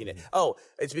reason. I had seen it. Oh,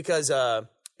 it's because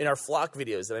in our flock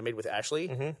videos that I made with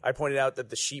Ashley, I pointed out that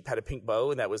the sheep had a pink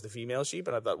bow, and that was the female sheep.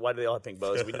 And I thought, why do they all have pink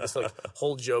bows? We did this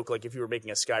whole joke, like if you were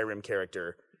making a Skyrim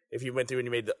character, if you went through and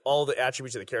you made all the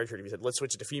attributes of the character, and you said, let's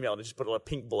switch it to female, and just put a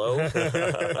pink bow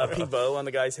on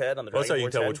the guy's head, on the Well, that's how you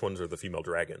can tell head. which ones are the female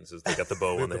dragons, is they got the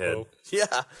bow on the head. bow.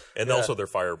 Yeah. And also their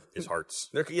fire is hearts.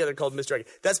 They're called Miss Dragon.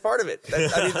 That's part of it.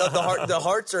 The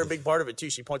hearts are a big part of it, too.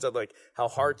 She points out, like, how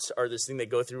hearts are this thing that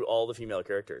go through all the female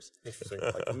characters. Interesting.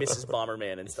 Like Mrs.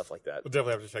 Bomberman and stuff like that. We'll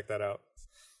definitely have to check that out.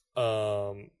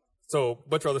 So, a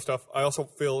bunch of other stuff. I also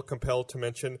feel compelled to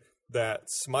mention that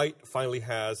Smite finally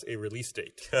has a release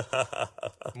date.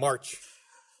 March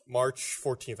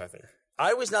 14th, I think.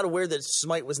 I was not aware that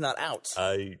Smite was not out.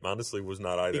 I honestly was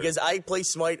not either. Because I play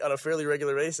Smite on a fairly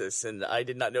regular basis, and I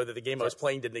did not know that the game I was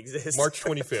playing didn't exist. March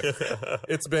 25th.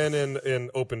 It's been in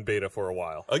open beta for a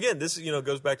while. Again, this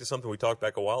goes back to something we talked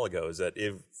back a while ago, is that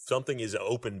if something is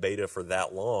open beta for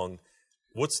that long,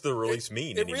 what's the release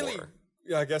mean anymore? Really,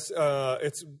 yeah, I guess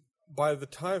it's... By the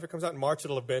time it comes out in March,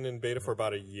 it'll have been in beta for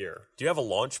about a year. Do you have a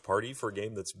launch party for a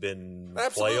game that's been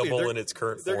Absolutely. playable in its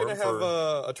current form? They're going to have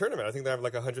a tournament. I think they have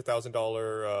like a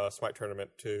 $100,000 Smite tournament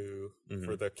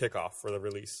for the kickoff, for the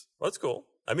release. Well, that's cool.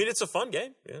 I mean, it's a fun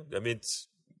game. Yeah. I mean,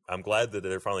 I'm glad that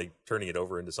they're finally turning it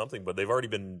over into something, but they've already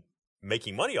been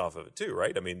making money off of it too,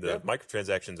 right? I mean, the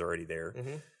microtransactions are already there.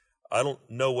 I don't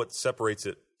know what separates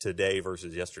it today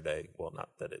versus yesterday. Well, not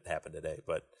that it happened today,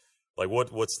 but... Like,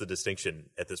 what's the distinction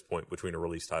at this point between a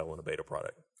release title and a beta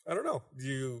product? I don't know.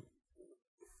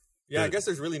 I guess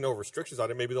there's really no restrictions on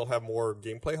it. Maybe they'll have more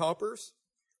gameplay hoppers.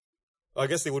 I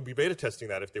guess they would be beta testing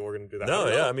that if they were going to do that. No,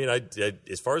 yeah. I mean, I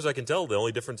as far as I can tell, the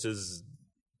only difference is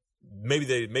maybe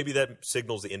that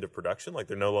signals the end of production. Like,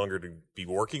 they're no longer to be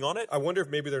working on it. I wonder if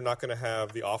maybe they're not going to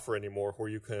have the offer anymore where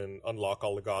you can unlock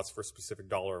all the gods for a specific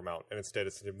dollar amount, and instead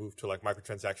it's going to move to like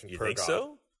microtransactions per god. You think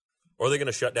so? Or are they going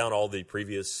to shut down all the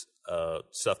previous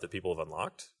stuff that people have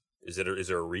unlocked? Is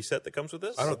there a reset that comes with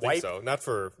this? I don't think so. Not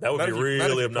for that would not be if you- not if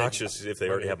really you obnoxious pay if they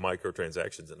already money. have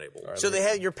microtransactions enabled. So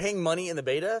you're paying money in the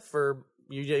beta for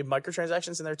you have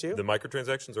microtransactions in there too? The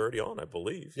microtransactions are already on, I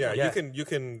believe. Yeah, Yeah. you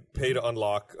can pay to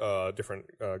unlock different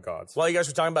gods. While you guys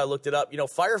were talking about it, I looked it up.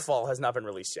 Firefall has not been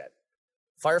released yet.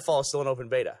 Firefall is still in open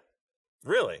beta.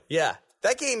 Really? Yeah.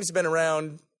 That game's been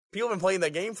around. People have been playing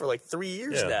that game for like 3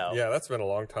 years now. Yeah, that's been a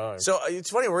long time. So it's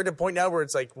funny, we're at a point now where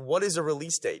it's like, what is a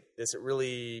release date? Does it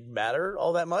really matter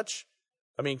all that much?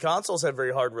 I mean, consoles have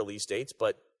very hard release dates,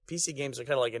 but PC games are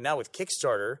kind of like, and now with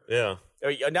Kickstarter, Yeah.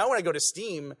 now when I go to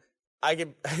Steam, I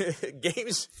can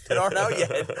games that aren't out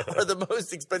yet are the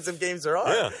most expensive games there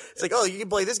are. Yeah. It's like, oh, you can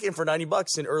play this game for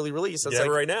 $90 in early release. So it's Yeah,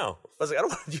 like, right now. I was like, I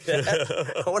don't want to do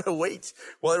that. I want to wait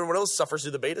while everyone else suffers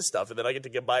through the beta stuff, and then I get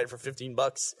to buy it for $15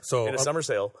 So, in a summer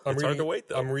sale. It's hard to wait,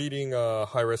 though. I'm reading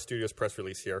Hi-Res Studios press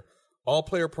release here. All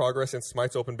player progress in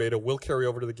Smite's open beta will carry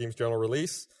over to the game's general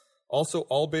release. Also,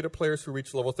 all beta players who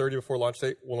reach level 30 before launch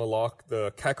date will unlock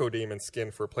the Cacodemon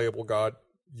skin for playable god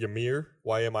Ymir,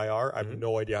 Y-M-I-R. I have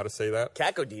no idea how to say that.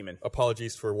 Cacodemon.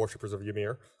 Apologies for worshippers of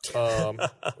Ymir.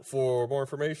 For more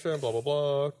information, blah, blah,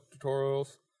 blah,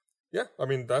 tutorials. Yeah, I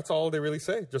mean, that's all they really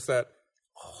say. Just that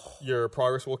your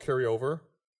progress will carry over.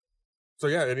 So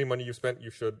yeah, any money you spent,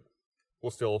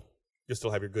 you'll still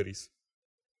have your goodies.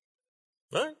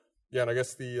 All right. Yeah, and I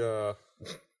guess the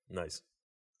Nice.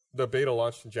 beta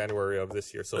launched in January of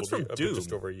this year, so That's it'll be from a bit Doom.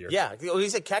 just over a year. Yeah. Oh, he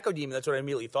said Cacodemon. That's what I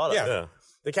immediately thought of. Yeah. Yeah.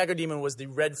 The Cacodemon was the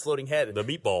red floating head. The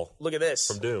meatball. Look at this.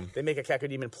 From Doom. They make a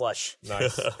Cacodemon plush.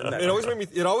 Nice.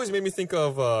 It always made me think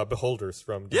of Beholders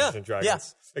from Dungeons and Dragons. Yeah.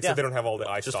 Except Yeah. they don't have all the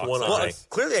eye Just stalks. one Well, eye.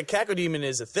 clearly a Cacodemon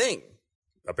is a thing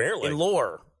Apparently. in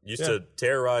lore. Used to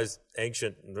terrorize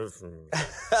ancient, those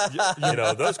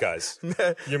guys.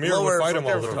 Ymir Lower would fight him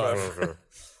all from the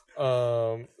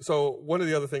time. So one of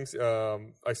the other things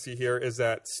I see here is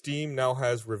that Steam now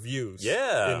has reviews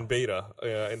in beta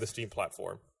in the Steam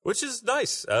platform. Which is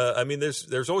nice. I mean,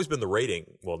 there's always been the rating.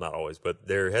 Well, not always, but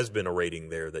there has been a rating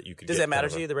there that you could Does get that matter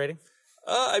kind of to you, the rating?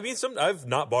 I mean, I've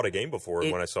not bought a game before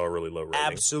when I saw a really low rating.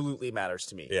 Absolutely matters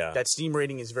to me. Yeah. That Steam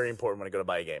rating is very important when I go to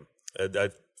buy a game. I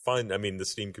find, the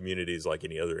Steam community is like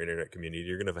any other internet community.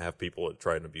 You're going to have people that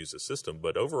try and abuse the system,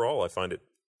 but overall, I find it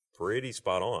pretty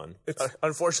spot on.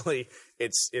 Unfortunately,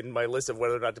 it's in my list of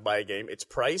whether or not to buy a game. It's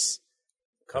price,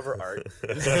 cover art.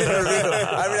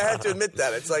 I have to admit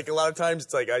that. It's like a lot of times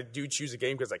it's like I do choose a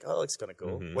game because like, oh, it looks kind of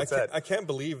cool. Mm-hmm. What's that? I can't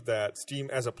believe that Steam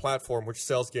as a platform which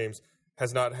sells games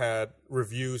has not had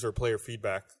reviews or player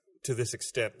feedback to this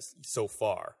extent so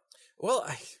far. Well,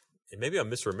 and maybe I'm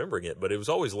misremembering it, but it was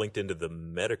always linked into the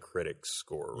Metacritic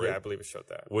score, right? Yeah, I believe it showed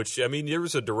that. Which, there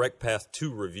was a direct path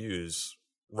to reviews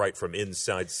right from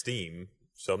inside Steam,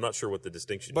 so I'm not sure what the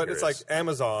distinction But here it's is. like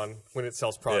Amazon, when it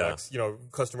sells products,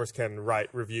 customers can write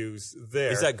reviews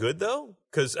there. Is that good, though?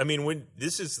 Because, when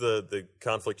this is the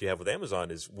conflict you have with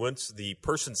Amazon is once the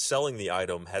person selling the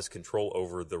item has control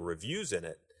over the reviews in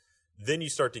it, then you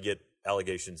start to get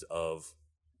allegations of,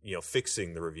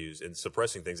 fixing the reviews and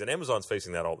suppressing things. And Amazon's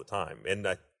facing that all the time. And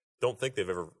I don't think they've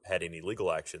ever had any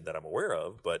legal action that I'm aware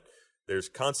of, but there's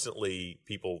constantly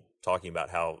people talking about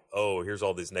how, here's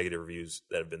all these negative reviews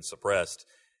that have been suppressed.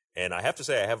 And I have to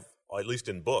say, I have, at least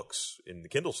in books, in the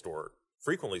Kindle store,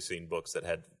 frequently seen books that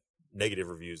had negative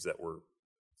reviews that were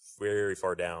very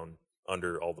far down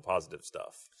under all the positive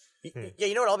stuff. Yeah,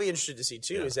 you know what I'll be interested to see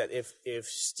too is that if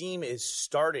Steam is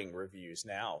starting reviews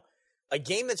now, a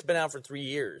game that's been out for 3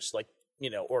 years, like,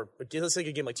 or let's take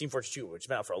a game like Team Fortress 2, which has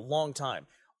been out for a long time,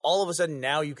 all of a sudden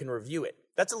now you can review it.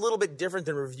 That's a little bit different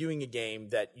than reviewing a game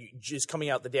that you just coming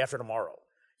out the day after tomorrow.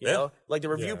 You know, like the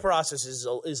review process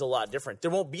is a lot different.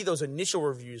 There won't be those initial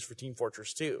reviews for Team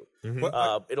Fortress 2.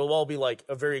 It'll all be like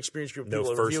a very experienced group of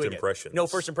people reviewing it. No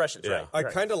first impressions, right? I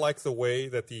kind of like the way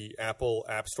that the Apple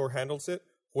App Store handles it,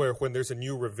 where when there's a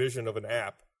new revision of an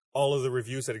app, all of the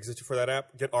reviews that existed for that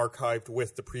app get archived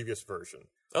with the previous version.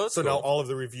 Oh, that's so cool. now all of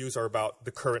the reviews are about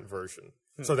the current version.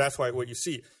 So that's why what you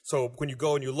see. So when you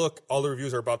go and you look, all the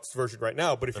reviews are about this version right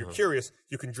now. But if you're curious,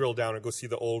 you can drill down and go see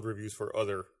the old reviews for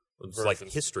other It's versions.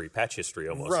 like history, patch history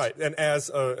almost. Right. And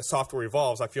as software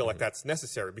evolves, I feel like that's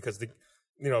necessary because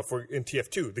in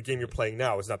TF2, the game you're playing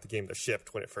now is not the game that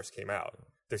shipped when it first came out.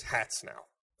 There's hats now.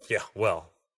 Yeah,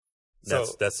 well,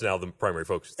 that's now the primary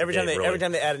focus. Every time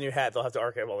they add a new hat, they'll have to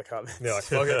archive all the comments. Yeah,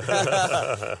 like,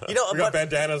 okay. We got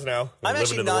bandanas now. I'm living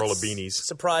actually in the not world of beanies.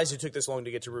 surprised it took this long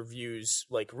to get to reviews,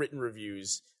 like written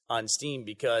reviews on Steam,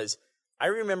 because I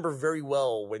remember very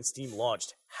well when Steam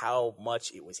launched how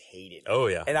much it was hated. Oh,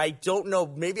 yeah. And I don't know,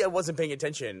 maybe I wasn't paying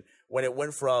attention when it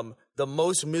went from the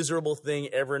most miserable thing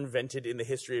ever invented in the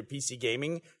history of PC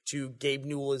gaming to Gabe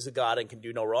Newell is a god and can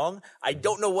do no wrong. I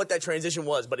don't know what that transition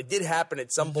was, but it did happen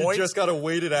at some point. You just got to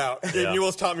wait it out. Gabe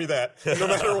Newell's taught me that. No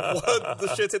matter what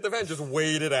the shit's hit the fan, just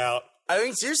wait it out. I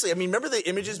mean, seriously. Remember the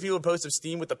images people would post of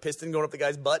Steam with the piston going up the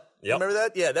guy's butt? Yep. Remember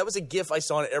that? Yeah, that was a GIF I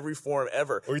saw in every forum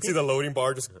ever. Or you'd see the loading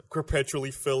bar just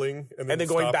perpetually filling and then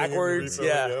going stopping and backwards.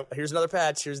 refilling, Yeah. Here's another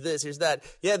patch. Here's this. Here's that.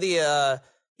 Yeah,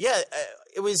 Yeah,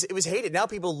 it was hated. Now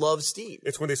people love Steam.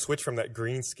 It's when they switch from that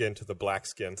green skin to the black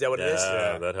skin. Is that what it is?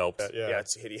 Yeah, that helps. Yeah,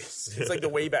 it's hideous. It's like the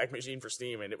Wayback Machine for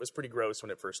Steam, and it was pretty gross when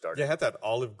it first started. Yeah, it had that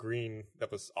olive green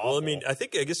that was awful. Well, I mean, I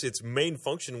guess its main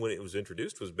function when it was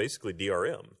introduced was basically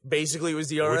DRM, Basically, it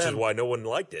was DRM. which is why no one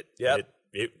liked it. Yep.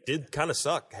 It did kind of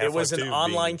suck. It was an Half-Life 2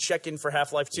 online being- check-in for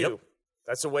Half-Life 2. Yep.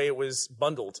 That's the way it was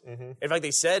bundled. In fact,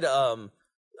 they said,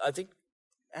 I think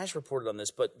Ash reported on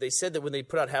this, but they said that when they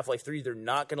put out Half-Life 3, they're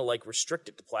not going to like restrict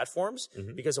it to platforms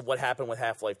because of what happened with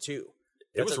Half-Life 2.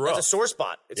 It was rough. That's a sore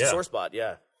spot. It's a Yeah. sore spot,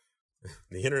 yeah.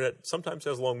 The internet sometimes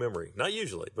has long memory. Not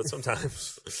usually, but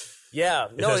sometimes. Yeah.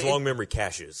 It has long memory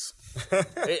caches.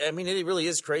 I mean, it really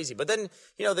is crazy. But then,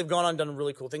 they've gone on and done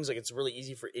really cool things. Like, it's really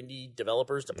easy for indie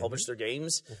developers to publish their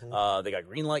games. They got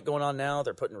Greenlight going on now.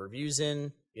 They're putting reviews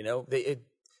in.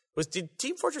 Did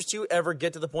Team Fortress 2 ever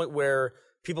get to the point where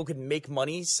people could make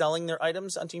money selling their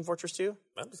items on Team Fortress 2?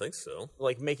 I don't think so.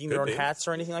 Like making their own Could be. hats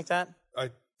or anything like that? I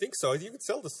think so. You could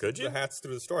sell Could you? the hats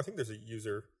through the store. I think there's a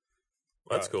user.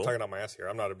 That's cool. Talking out my ass here.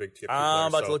 I'm not a big TFT player. I'm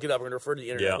about to so- look it up. We're going to refer to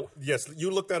the internet. Yeah. Yes,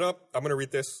 you look that up. I'm going to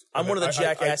read this. I'm one of the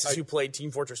jackasses I- who played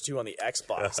Team Fortress 2 on the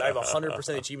Xbox. I have 100% of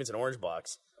the achievements in Orange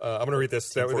Box. I'm going to read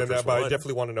this, Fortress but I 1.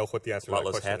 definitely want to know what the answer A to lot that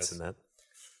less question hats is. than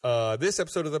that. This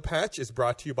episode of The Patch is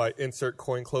brought to you by Insert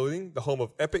Coin Clothing, the home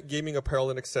of epic gaming apparel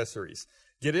and accessories.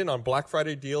 Get in on Black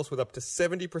Friday deals with up to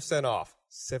 70% off.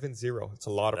 70. It's a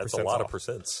lot of That's a percent lot off. of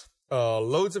percents.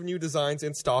 Loads of new designs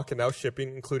in stock and now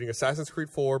shipping, including Assassin's Creed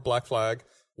 4, Black Flag,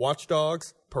 Watch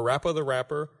Dogs, Parappa the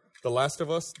Rapper, The Last of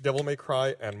Us, Devil May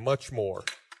Cry, and much more.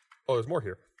 Oh, there's more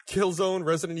here. Killzone,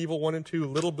 Resident Evil 1 and 2,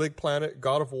 Little Big Planet,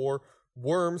 God of War,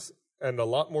 Worms, and a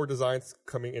lot more designs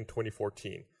coming in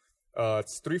 2014.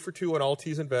 It's 3 for 2 on all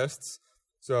tees and vests.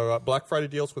 So Black Friday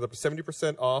deals with up to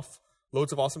 70% off.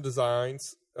 Loads of awesome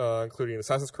designs, including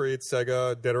Assassin's Creed,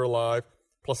 Sega, Dead or Alive,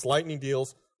 plus lightning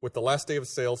deals with the last day of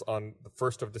sales on the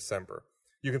 1st of December.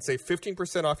 You can save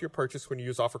 15% off your purchase when you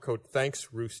use offer code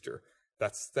ThanksRooster.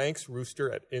 That's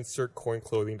ThanksRooster at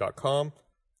InsertCoinClothing.com.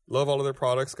 Love all of their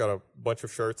products. Got a bunch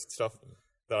of shirts and stuff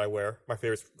that I wear. My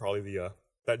favorite's probably the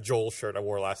that Joel shirt I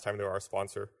wore last time they were our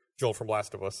sponsor. Joel from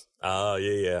Last of Us. Oh,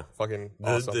 yeah. Fucking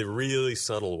awesome. The really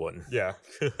subtle one. Yeah.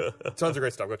 Tons of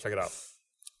great stuff. Go check it out.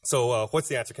 So, what's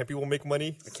the answer? Can people make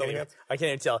money selling hats? I can't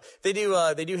even tell. They do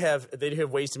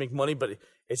have ways to make money, but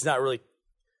it's not really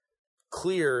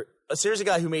clear. So there's a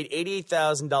guy who made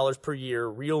 $88,000 per year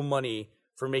real money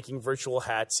for making virtual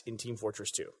hats in Team Fortress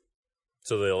 2.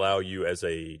 So they allow you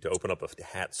to open up a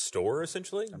hat store,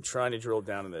 essentially? I'm trying to drill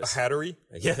down in this. Hattery?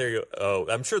 Yeah, there you go. Oh,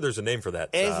 I'm sure there's a name for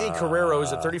that. Anthony Carrero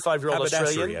is a 35-year-old haberdashery,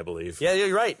 Australian. I believe. Yeah,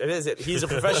 you're right. It is. He's a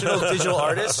professional digital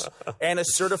artist and a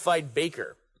certified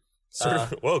baker.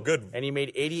 Well, good. And he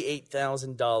made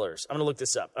 $88,000. I'm going to look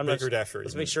this up. Baker-dashery.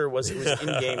 Let's make sure it was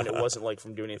in-game and it wasn't like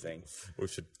from doing anything. We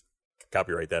should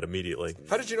copyright that immediately.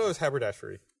 How did you know it was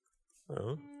haberdashery? What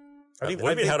do you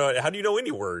mean? How do you know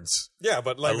any words? Yeah,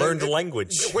 but like I learned the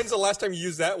language. When's the last time you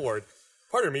used that word?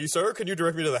 Pardon me, sir. Could you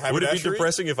direct me to the Would haberdashery? it be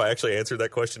depressing if I actually answered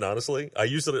that question honestly? I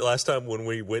used it last time when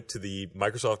we went to the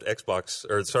Microsoft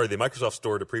the Microsoft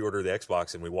store to pre-order the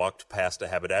Xbox, and we walked past a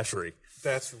haberdashery.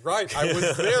 That's right. I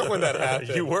was there when that happened.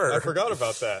 You were. I forgot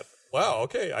about that. Wow.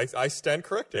 Okay. I stand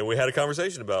corrected. And we had a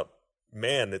conversation about,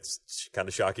 man, it's kind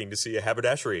of shocking to see a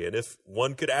haberdashery, and if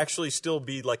one could actually still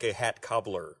be like a hat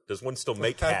cobbler. Does one still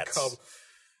make hats?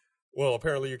 Well,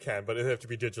 apparently you can, but it'd have to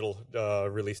be digital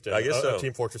released. I guess so.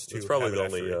 Team Fortress 2. It's probably the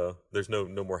haberdashery. only. There's no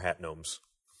more hat gnomes.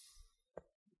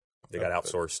 They got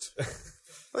outsourced.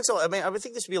 So, I mean, I would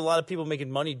think this would be a lot of people making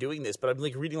money doing this, but I'm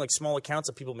like reading like small accounts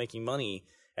of people making money,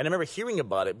 and I remember hearing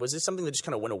about it. Was this something that just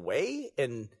kind of went away?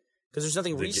 And because there's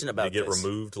nothing recent about They get this.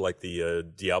 removed like the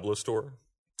Diablo store.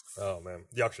 Oh man,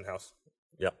 the auction house.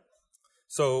 Yep.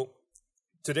 So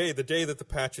today, the day that the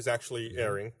patch is actually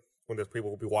airing, when the people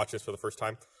will be watching this for the first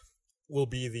time, will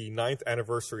be the 9th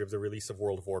anniversary of the release of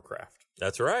World of Warcraft.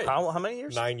 That's right. How many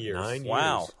years? 9 years. 9 years.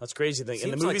 Wow, that's crazy. Thing.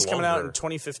 And the Seems like movie's coming out in longer.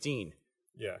 2015.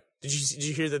 Yeah. Did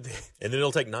you hear that? And then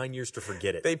it'll take 9 years to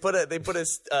forget it. They put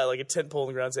a like a tent pole in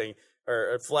the ground saying,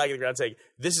 or a flag in the ground saying,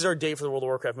 "This is our date for the World of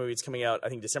Warcraft movie. It's coming out, I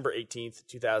think, December 18th,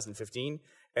 2015."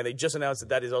 And they just announced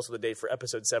that is also the date for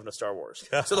Episode 7 of Star Wars.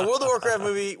 So the World of Warcraft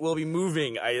movie will be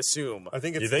moving, I assume. I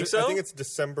think it's. You think so? I think it's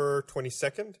December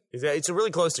 22nd. It's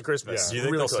really close to Christmas. Yeah. Do you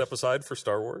think really they'll close. step aside for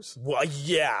Star Wars? Well,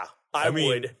 yeah, I mean,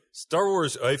 would. Star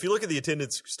Wars, if you look at the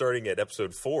attendance starting at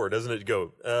episode 4, doesn't it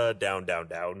go down, down,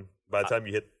 down? By the time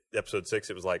you hit episode 6,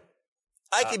 it was like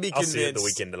I could be I'll convinced. see it the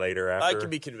weekend later after. I could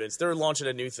be convinced. They're launching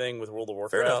a new thing with World of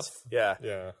Warcraft. enough. Yeah.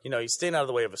 Yeah. You know, he's staying out of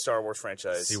the way of a Star Wars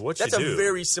franchise. See, what That's you do- a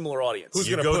very similar audience. Who's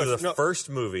You gonna go push? to the No. first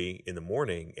movie in the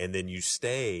morning, and then you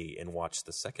stay and watch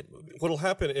the second movie. What'll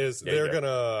happen is you they're go.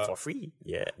 gonna For free.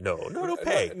 Yeah, no,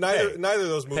 pay. Neither pay. of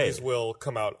those movies Pay. will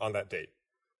come out on that date.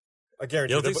 I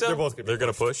guarantee You don't think so? they're both gonna be They're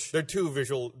gonna pushed. push? They're too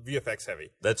visual VFX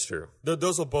heavy. That's true.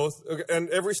 Those will both, and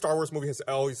every Star Wars movie has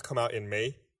always come out in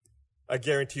May. I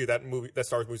guarantee you that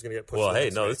Star Wars movie is going to get pushed. Well, to the hey,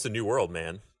 next no, May. it's a new world,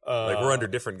 man. Like we're under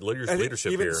different And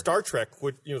leadership even here. Star Trek,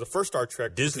 the first Star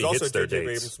Trek, Disney which is also hits their a J.J.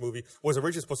 dates. Abrams movie, was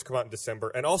originally supposed to come out in December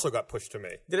and also got pushed to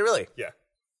May. Did it really? Yeah,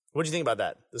 What do you think about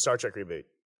that? The Star Trek reboot.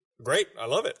 great, I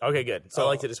love it. Okay, good. So I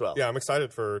liked it as well. Yeah, I'm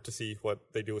excited to see what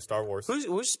they do with Star Wars.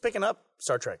 Who's picking up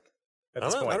Star Trek at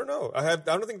this point? I don't know. I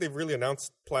don't think they've really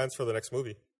announced plans for the next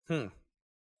movie.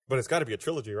 But it's got to be a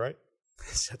trilogy, right?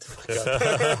 Shut the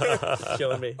fuck up. You're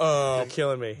killing me. You're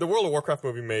killing me. The World of Warcraft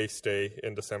movie may stay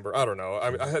in December. I don't know.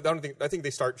 I think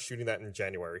they start shooting that in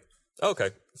January.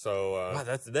 Okay, So wow,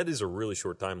 that is a really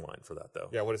short timeline for that, though.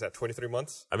 yeah, what is that? 23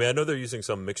 months? I mean, I know they're using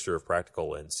some mixture of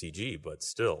practical and CG, but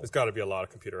still, There's got to be a lot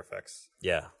of computer effects.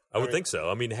 yeah, I would think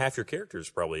so. I mean, half your characters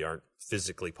probably aren't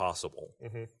physically possible,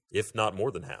 if not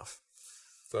more than half.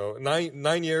 So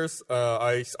 9 years.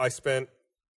 I spent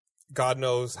God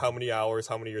knows how many hours,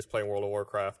 how many years playing World of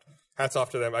Warcraft. Hats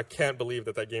off to them. I can't believe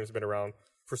that game's been around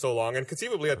for so long, and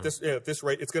conceivably at this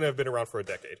rate, it's going to have been around for a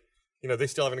decade. They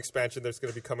still have an expansion that's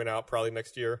going to be coming out probably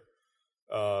next year.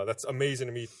 That's amazing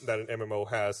to me that an MMO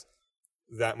has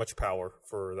that much power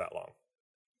for that long.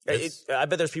 I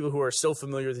bet there's people who are so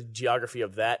familiar with the geography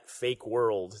of that fake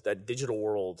world, that digital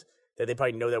world, that they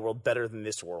probably know that world better than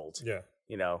this world. Yeah.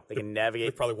 They can They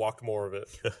navigate. probably walked more of it.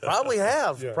 Probably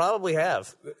have. Yeah. Probably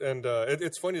have. And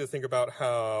it's funny to think about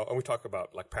how, and we talk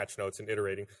about like patch notes and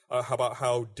iterating,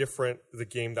 how different the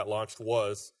game that launched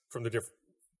was from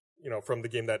from the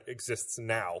game that exists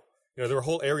now. There were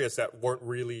whole areas that weren't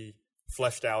really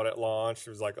fleshed out at launch.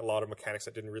 There was like a lot of mechanics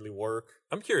that didn't really work.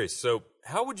 I'm curious. So,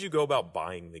 how would you go about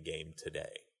buying the game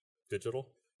today? Digital.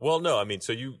 Well, no, I mean,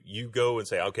 so you go and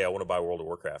say, okay, I want to buy World of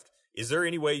Warcraft. Is there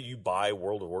any way you buy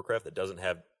World of Warcraft that doesn't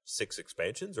have 6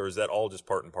 expansions, or is that all just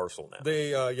part and parcel now?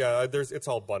 It's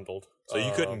all bundled. So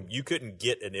you couldn't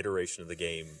get an iteration of the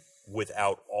game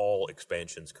without all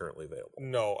expansions currently available.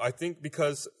 No, I think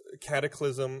because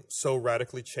Cataclysm so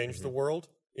radically changed the world,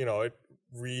 it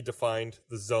redefined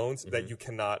the zones that you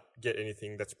cannot get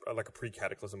anything that's like a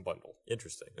pre-Cataclysm bundle.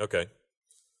 Interesting. Okay.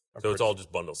 So it's all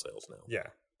just bundle sales now. Yeah.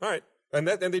 All right. And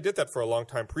they did that for a long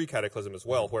time pre-Cataclysm as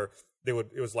well, where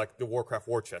it was like the Warcraft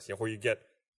War Chest, where you get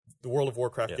the World of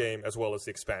Warcraft game as well as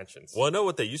the expansions. Well, I know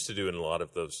what they used to do in a lot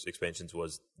of those expansions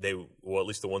was at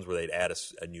least the ones where they'd add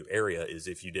a new area is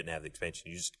if you didn't have the expansion,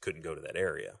 you just couldn't go to that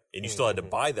area. And you still had to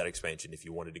buy that expansion if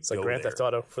you wanted to It's go like Grand there. Theft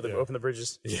Auto for the Open the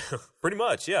Bridges. Yeah, pretty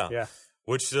much, yeah. Yeah.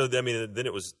 Which, then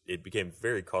it became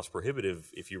very cost prohibitive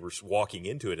if you were walking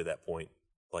into it at that point.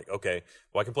 Like, okay,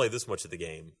 well, I can play this much of the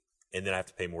game, and then I have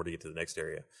to pay more to get to the next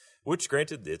area. Which,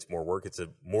 granted, it's more work. It's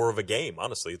more of a game,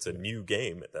 honestly. It's a new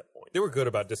game at that point. They were good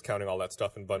about discounting all that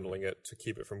stuff and bundling it to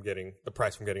keep it from the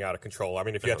price from getting out of control. I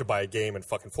mean, if you had to buy a game and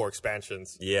fucking 4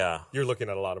 expansions, Yeah. you're looking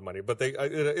at a lot of money. But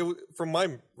from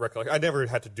my recollection, I never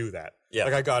had to do that. Yeah.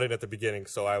 Like I got it at the beginning,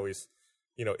 so I always,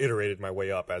 iterated my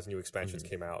way up as new expansions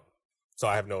came out. So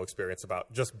I have no experience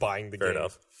about just buying the Fair game.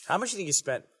 enough. How much do you think you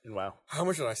spent in WoW? How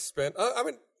much did I spend? I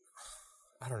mean,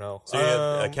 I don't know. So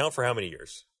you account for how many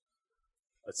years?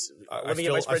 Let me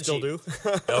get my spreadsheet. I still do.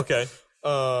 Okay.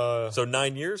 So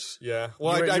 9 years? Yeah.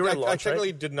 Well, You were at I launch,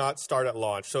 technically did not start at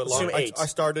launch. So at Assume launch, 8. I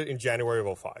started in January of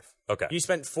 2005. Okay. You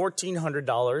spent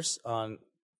 $1,400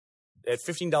 at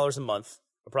 $15 a month,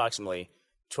 approximately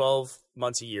 12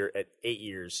 months a year at 8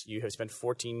 years. You have spent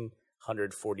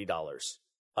 $1,440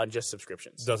 on just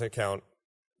subscriptions. Doesn't count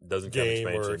Doesn't count game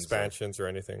expansions. or expansions or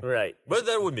anything. Right. But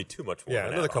that wouldn't be too much more. Yeah, of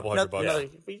an another add-on. couple $100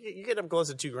 bucks. You get up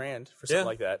close to $2,000 for something Yeah.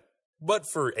 like that. But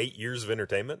for 8 years of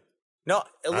entertainment? No,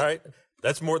 All right.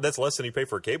 That's less than you pay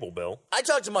for a cable bill. I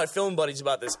talk to my film buddies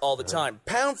about this all the time.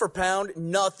 Pound for pound,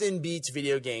 nothing beats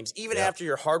video games. Even after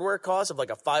your hardware cost of like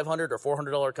a $500 or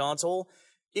 $400 console,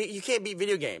 you can't beat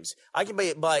video games. I can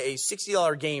buy a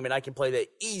 $60 game and I can play that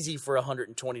easy for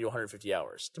 120 to 150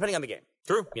 hours, depending on the game.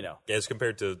 True. As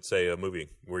compared to, say, a movie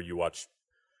where you watch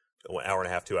an hour and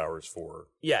a half, 2 hours for.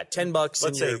 Yeah, $10.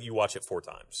 Let's say you watch it 4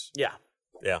 times. Yeah.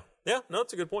 Yeah. Yeah. No,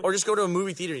 it's a good point. Or just go to a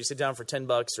movie theater. You sit down for $10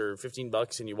 or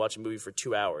 $15 and you watch a movie for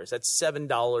 2 hours. That's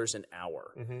 $7 an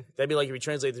hour. That'd be like if you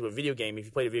translate it to a video game. If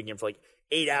you played a video game for like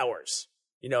 8 hours,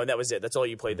 and that was it. That's all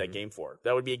you played that game for.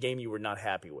 That would be a game you were not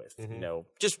happy with.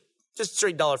 Just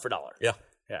straight dollar for dollar. Yeah.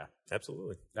 Yeah.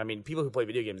 Absolutely. I mean, people who play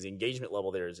video games, the engagement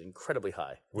level there is incredibly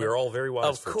high. We are all very wise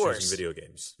Of for course. choosing video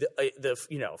games.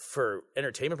 For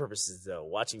entertainment purposes, though,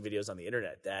 watching videos on the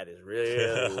internet, that is really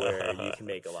where you can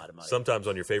make a lot of money. Sometimes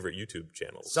on your favorite YouTube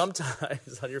channels.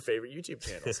 Sometimes on your favorite YouTube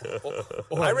channels.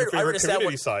 Or I your read favorite a stat community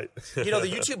one- site. The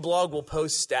YouTube blog will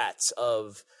post stats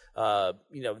of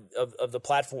the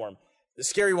platform. The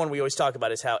scary one we always talk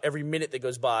about is how every minute that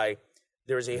goes by,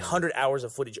 there is 100 hours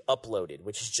of footage uploaded,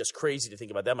 which is just crazy to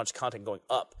think about that much content going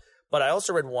up. But I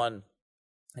also read one,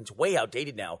 and it's way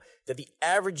outdated now, that the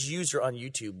average user on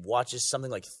YouTube watches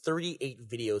something like 38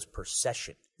 videos per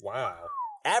session. Wow.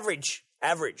 Average.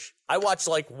 I watch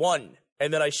like one,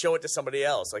 and then I show it to somebody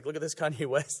else. Like, look at this Kanye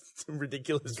West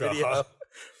ridiculous video.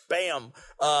 Bam.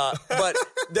 But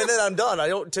then I'm done. I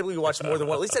don't typically watch more than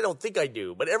one. At least I don't think I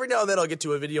do. But every now and then I'll get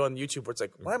to a video on YouTube where it's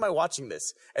like, why am I watching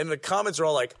this? And the comments are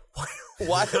all like,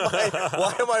 why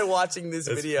am I watching this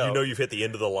video? You know you've hit the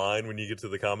end of the line when you get to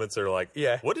the comments. They're like,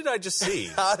 Yeah. what did I just see?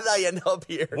 How did I end up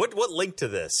here? What linked to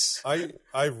this?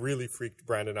 I really freaked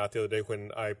Brandon out the other day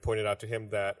when I pointed out to him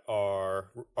that our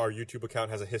YouTube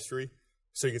account has a history.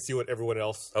 So you can see what everyone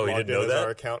else Oh, he logged didn't know in as that? our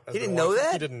account. has He been didn't know watching.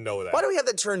 that? He didn't know that. Why do we have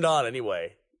that turned on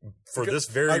anyway? For this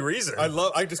very reason.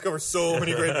 I discover so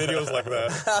many great videos like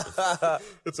that.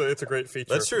 It's a great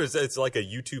feature. That's true. It's like a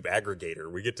YouTube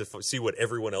aggregator. We get to see what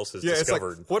everyone else has Yeah,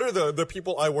 discovered. it's like, what are the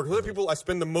people I work with? What are the people I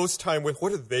spend the most time with?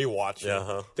 What are they watching?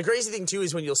 Uh-huh. The crazy thing too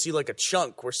is when you'll see like a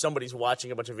chunk where somebody's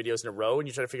watching a bunch of videos in a row and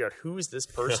you try to figure out who's this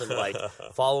person like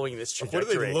following this What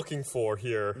trajectory. are they looking for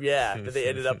here? Yeah, that they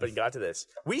ended up and got to this.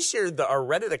 We shared our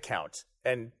Reddit account,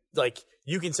 and like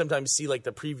you can sometimes see like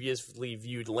the previously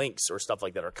viewed links or stuff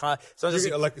like that, or sometimes You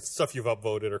get, like stuff you've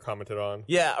upvoted or commented on.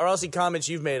 yeah, or I'll see comments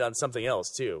you've made on something else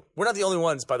too. We're not the only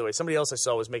ones, by the way. Somebody else I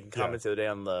saw was making comments the other day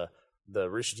on the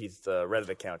Rooster Teeth Reddit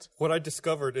account. What I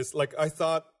discovered is like I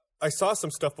thought I saw some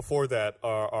stuff before that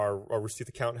our Rooster Teeth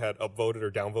account had upvoted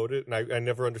or downvoted, and I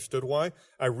never understood why.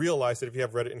 I realized that if you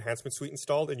have Reddit Enhancement Suite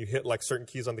installed and you hit like certain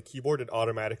keys on the keyboard, it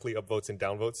automatically upvotes and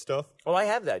downvotes stuff. Oh, I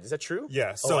have that. Is that true?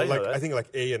 Yeah, Oh, so I didn't know like that. I think like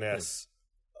A and S,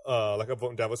 like upvote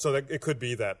and downvote. So it could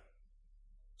be that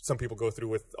some people go through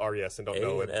with RES and don't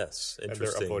know A it, and S. and they're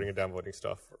Interesting. upvoting and downvoting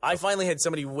stuff. I finally had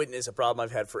somebody witness a problem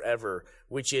I've had forever,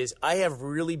 which is I have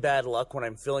really bad luck when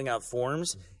I'm filling out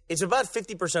forms. It's about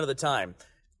 50% of the time.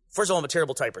 First of all, I'm a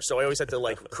terrible typer, so I always have to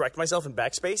like correct myself in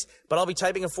backspace. But I'll be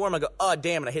typing a form, I go, oh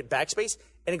damn, and I hit backspace,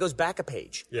 and it goes back a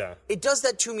page. Yeah. It does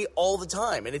that to me all the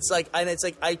time, and it's like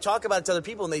I talk about it to other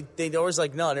people, and they always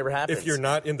like, no, it never happens. If you're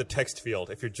not in the text field,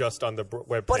 if you're just on the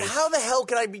web but page, how the hell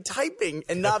can I be typing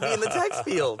and not be in the text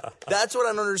field? That's what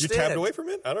I don't you understand. tabbed away from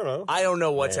it? I don't know. I don't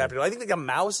know what's happening. I think like a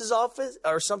mouse is off it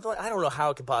or something. I don't know how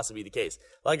it could possibly be the case.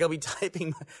 Like I'll be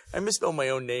typing, I misspell my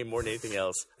own name more than anything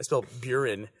else. I spell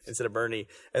Buren instead of Bernie,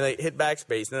 and I hit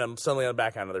backspace, and then I'm suddenly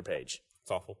back on another page.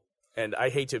 It's awful. And I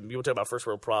hate to, people talk about first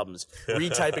world problems.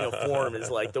 Retyping a form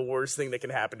is like the worst thing that can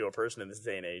happen to a person in this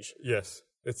day and age. Yes,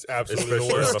 it's absolutely the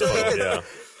Especially worst. on a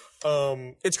phone,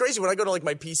 yeah. It's crazy when I go to like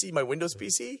my PC, my Windows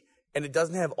PC, and it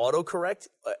doesn't have autocorrect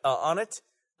on it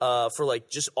for like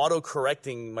just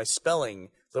autocorrecting my spelling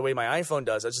the way my iPhone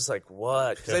does. I was just like,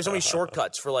 what? Because I have so many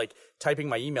shortcuts for like typing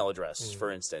my email address,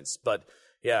 for instance. But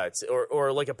yeah, it's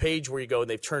or like a page where you go and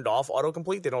they've turned off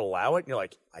autocomplete. They don't allow it. And you're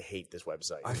like, I hate this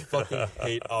website. I fucking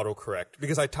hate autocorrect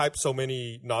because I type so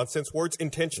many nonsense words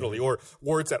intentionally or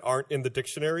words that aren't in the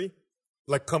dictionary,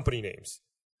 like company names.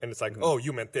 And it's like, oh,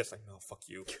 you meant this. Like, no, fuck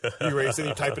you. You erase it,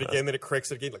 you type it again, then it corrects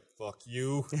it again. Like, fuck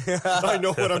you. I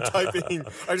know what I'm typing.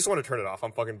 I just want to turn it off.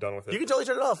 I'm fucking done with it. You can totally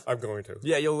turn it off. I'm going to.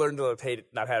 Yeah, you'll learn to hate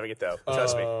not having it though.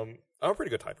 Trust me. I'm a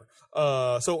pretty good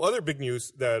typer. So other big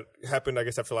news that happened, I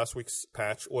guess, after last week's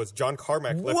patch was John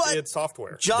Carmack left What? id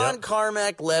Software. John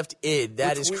Carmack left id.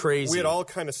 That is crazy. We had all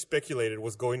kind of speculated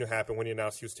was going to happen when he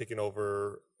announced he was taking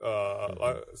over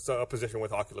a position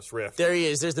with Oculus Rift. There he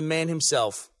is. There's the man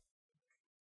himself.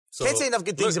 So, Can't say enough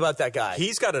good things about that guy.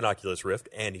 He's got an Oculus Rift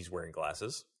and he's wearing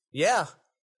glasses. Yeah.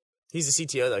 He's the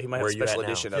CTO, though. He might have Where a are you special at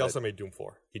now? edition He of also it. made Doom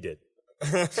 4. He did.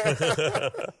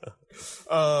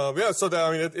 Yeah, so that,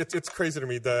 I mean, it's crazy to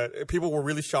me that people were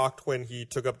really shocked when he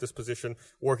took up this position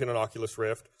working on Oculus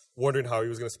Rift, wondering how he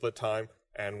was going to split time.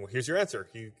 And here's your answer.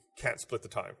 He can't split the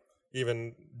time.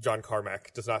 Even John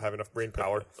Carmack does not have enough brain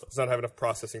power, does not have enough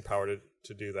processing power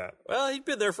to do that. Well, he'd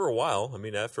been there for a while. I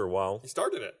mean, after a while. He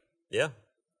started it. Yeah.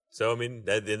 So, I mean,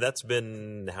 that's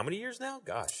been how many years now?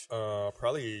 Gosh.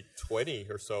 Probably 20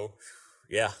 or so.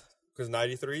 Yeah. Because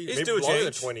 93? He's maybe due a longer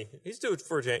than change. 20. He's due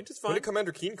for a change. It's When fine. did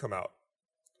Commander Keen come out?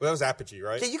 Well, that was Apogee,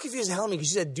 right? Yeah, you confused the hell out of me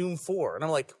because you said Doom 4. And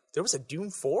I'm like, there was a Doom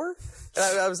 4?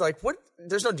 And I was like, what?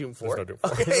 There's no Doom 4. There's no Doom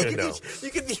 4. Okay, No. you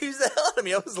confused the hell out of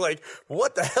me. I was like,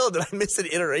 what the hell? Did I miss an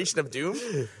iteration of Doom?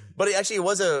 But it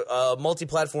was a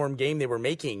multi-platform game they were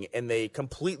making, and they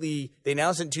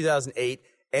announced it in 2008,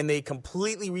 and they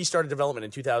completely restarted development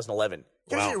in 2011.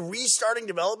 Wow. You're restarting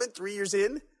development 3 years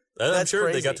in? I'm That's sure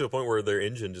crazy. they got to a point where their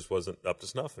engine just wasn't up to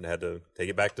snuff and had to take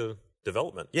it back to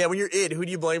development. Yeah, when you're id, who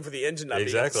do you blame for the engine not being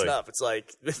up to Exactly. snuff? It's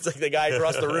like the guy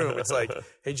across the room. It's like,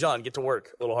 hey, John, get to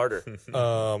work a little harder.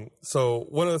 So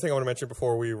one other thing I want to mention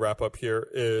before we wrap up here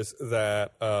is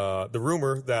that the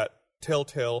rumor that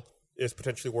Telltale is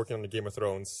potentially working on the Game of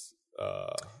Thrones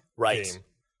Right.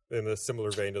 game in a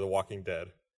similar vein to The Walking Dead.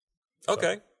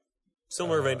 Okay.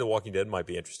 Similar vein to Walking Dead might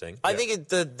be interesting. I think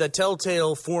the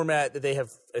Telltale format that they have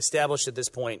established at this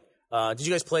point. Did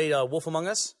you guys play Wolf Among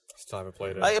Us? Still haven't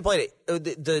played it. I played it.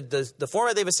 The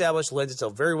format they've established lends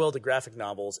itself very well to graphic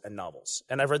novels,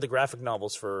 and I've read the graphic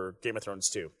novels for Game of Thrones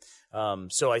too.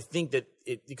 So I think that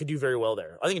it could do very well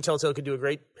there. I think Telltale could do a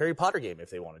great Harry Potter game if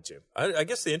they wanted to. I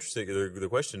guess the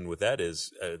question with that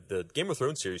is the Game of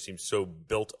Thrones series seems so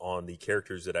built on the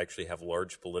characters that actually have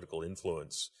large political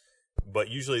influence. But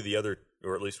usually the other,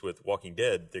 or at least with Walking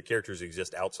Dead, the characters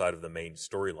exist outside of the main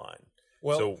storyline.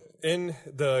 Well, So- in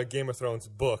the Game of Thrones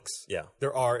books, Yeah.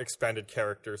 there are expanded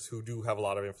characters who do have a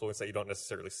lot of influence that you don't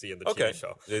necessarily see in the Okay. TV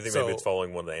show. Do you think So maybe it's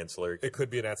following one of the ancillary? it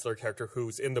could be an ancillary character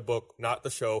who's in the book, not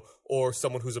the show, or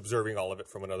someone who's observing all of it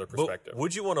from another perspective. But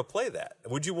would you want to play that?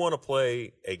 Would you want to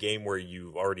play a game where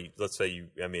you've already, let's say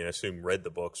I assume read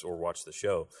the books or watched the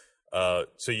show,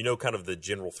 so you know kind of the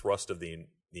general thrust of the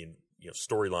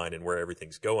storyline and where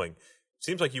everything's going?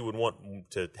 Seems like you would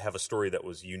want to have a story that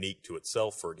was unique to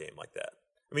itself for a game like that.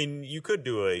 I mean, you could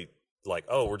do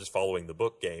we're just following the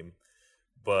book game,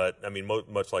 but I mean,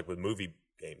 much like with movie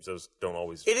games, those don't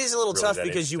always. It is a little really tough that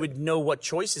because you would interesting. know what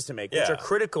choices to make, which Yeah. are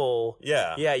critical.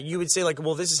 Yeah. Yeah, you would say, like,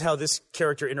 well, this is how this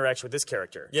character interacts with this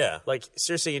character. Yeah. Like,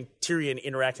 Cersei and Tyrion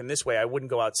interact in this way. I wouldn't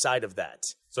go outside of that.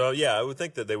 So yeah, I would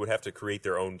think that they would have to create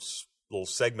their own little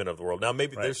segment of the world. Now,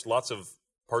 maybe there's lots of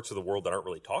parts of the world that aren't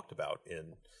really talked about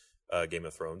in Game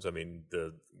of Thrones. I mean,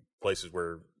 the places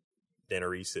where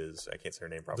Daenerys is, I can't say her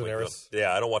name properly. Daenerys?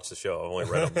 Yeah, I don't watch the show. I've only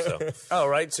read them. So Oh,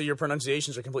 right. So your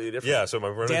pronunciations are completely different. yeah, so my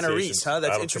pronunciation, Daenerys, huh?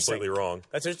 That's I'm interesting. completely wrong.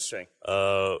 That's interesting.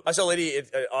 Uh, I saw a lady at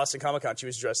Austin Comic Con. She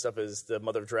was dressed up as the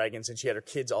mother of dragons, and she had her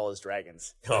kids all as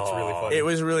dragons. That's really funny. It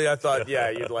was really, I thought, yeah,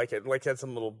 you'd like it. Like, had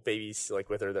some little babies like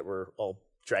with her that were all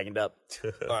dragoned up.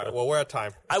 All right, well, we're at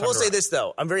time. I will say this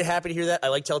though, I'm very happy to hear that. I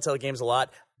like Telltale games a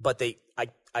lot, but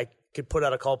I could put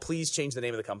out a call. Please change the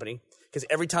name of the company, because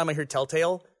every time I hear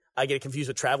Telltale, I get it confused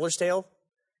with Traveler's Tale.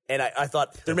 And I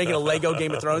thought they're making a Lego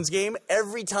Game of Thrones game.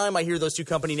 Every time I hear those two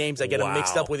company names, I get them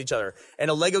mixed Wow. up with each other.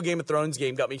 And a Lego Game of Thrones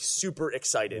game got me super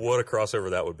excited. What a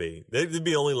crossover that would be. It'd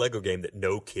be the only Lego game that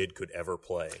no kid could ever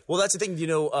play. Well, that's the thing.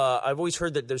 I've always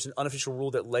heard that there's an unofficial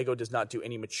rule that Lego does not do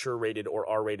any mature-rated or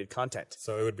R-rated content.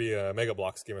 So it would be Mega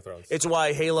Bloks Game of Thrones. It's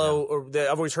why Halo,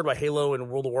 I've always heard about Halo and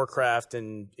World of Warcraft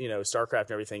and StarCraft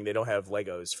and everything. They don't have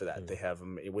Legos for that. They have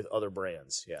them with other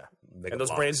brands. Yeah, Mega and those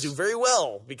Bloks. brands do very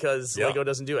well because Yeah. Lego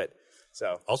doesn't do it.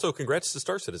 So Also, congrats to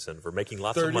Star Citizen for making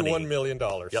lots of money. $31 million.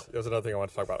 Yep. That was another thing I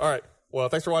wanted to talk about. All right. Well,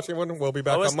 thanks for watching, everyone. We'll be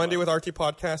back it's on Monday with RT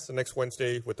Podcast and next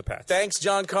Wednesday with The Patch. thanks,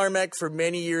 John Carmack, for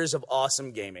many years of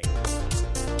awesome gaming.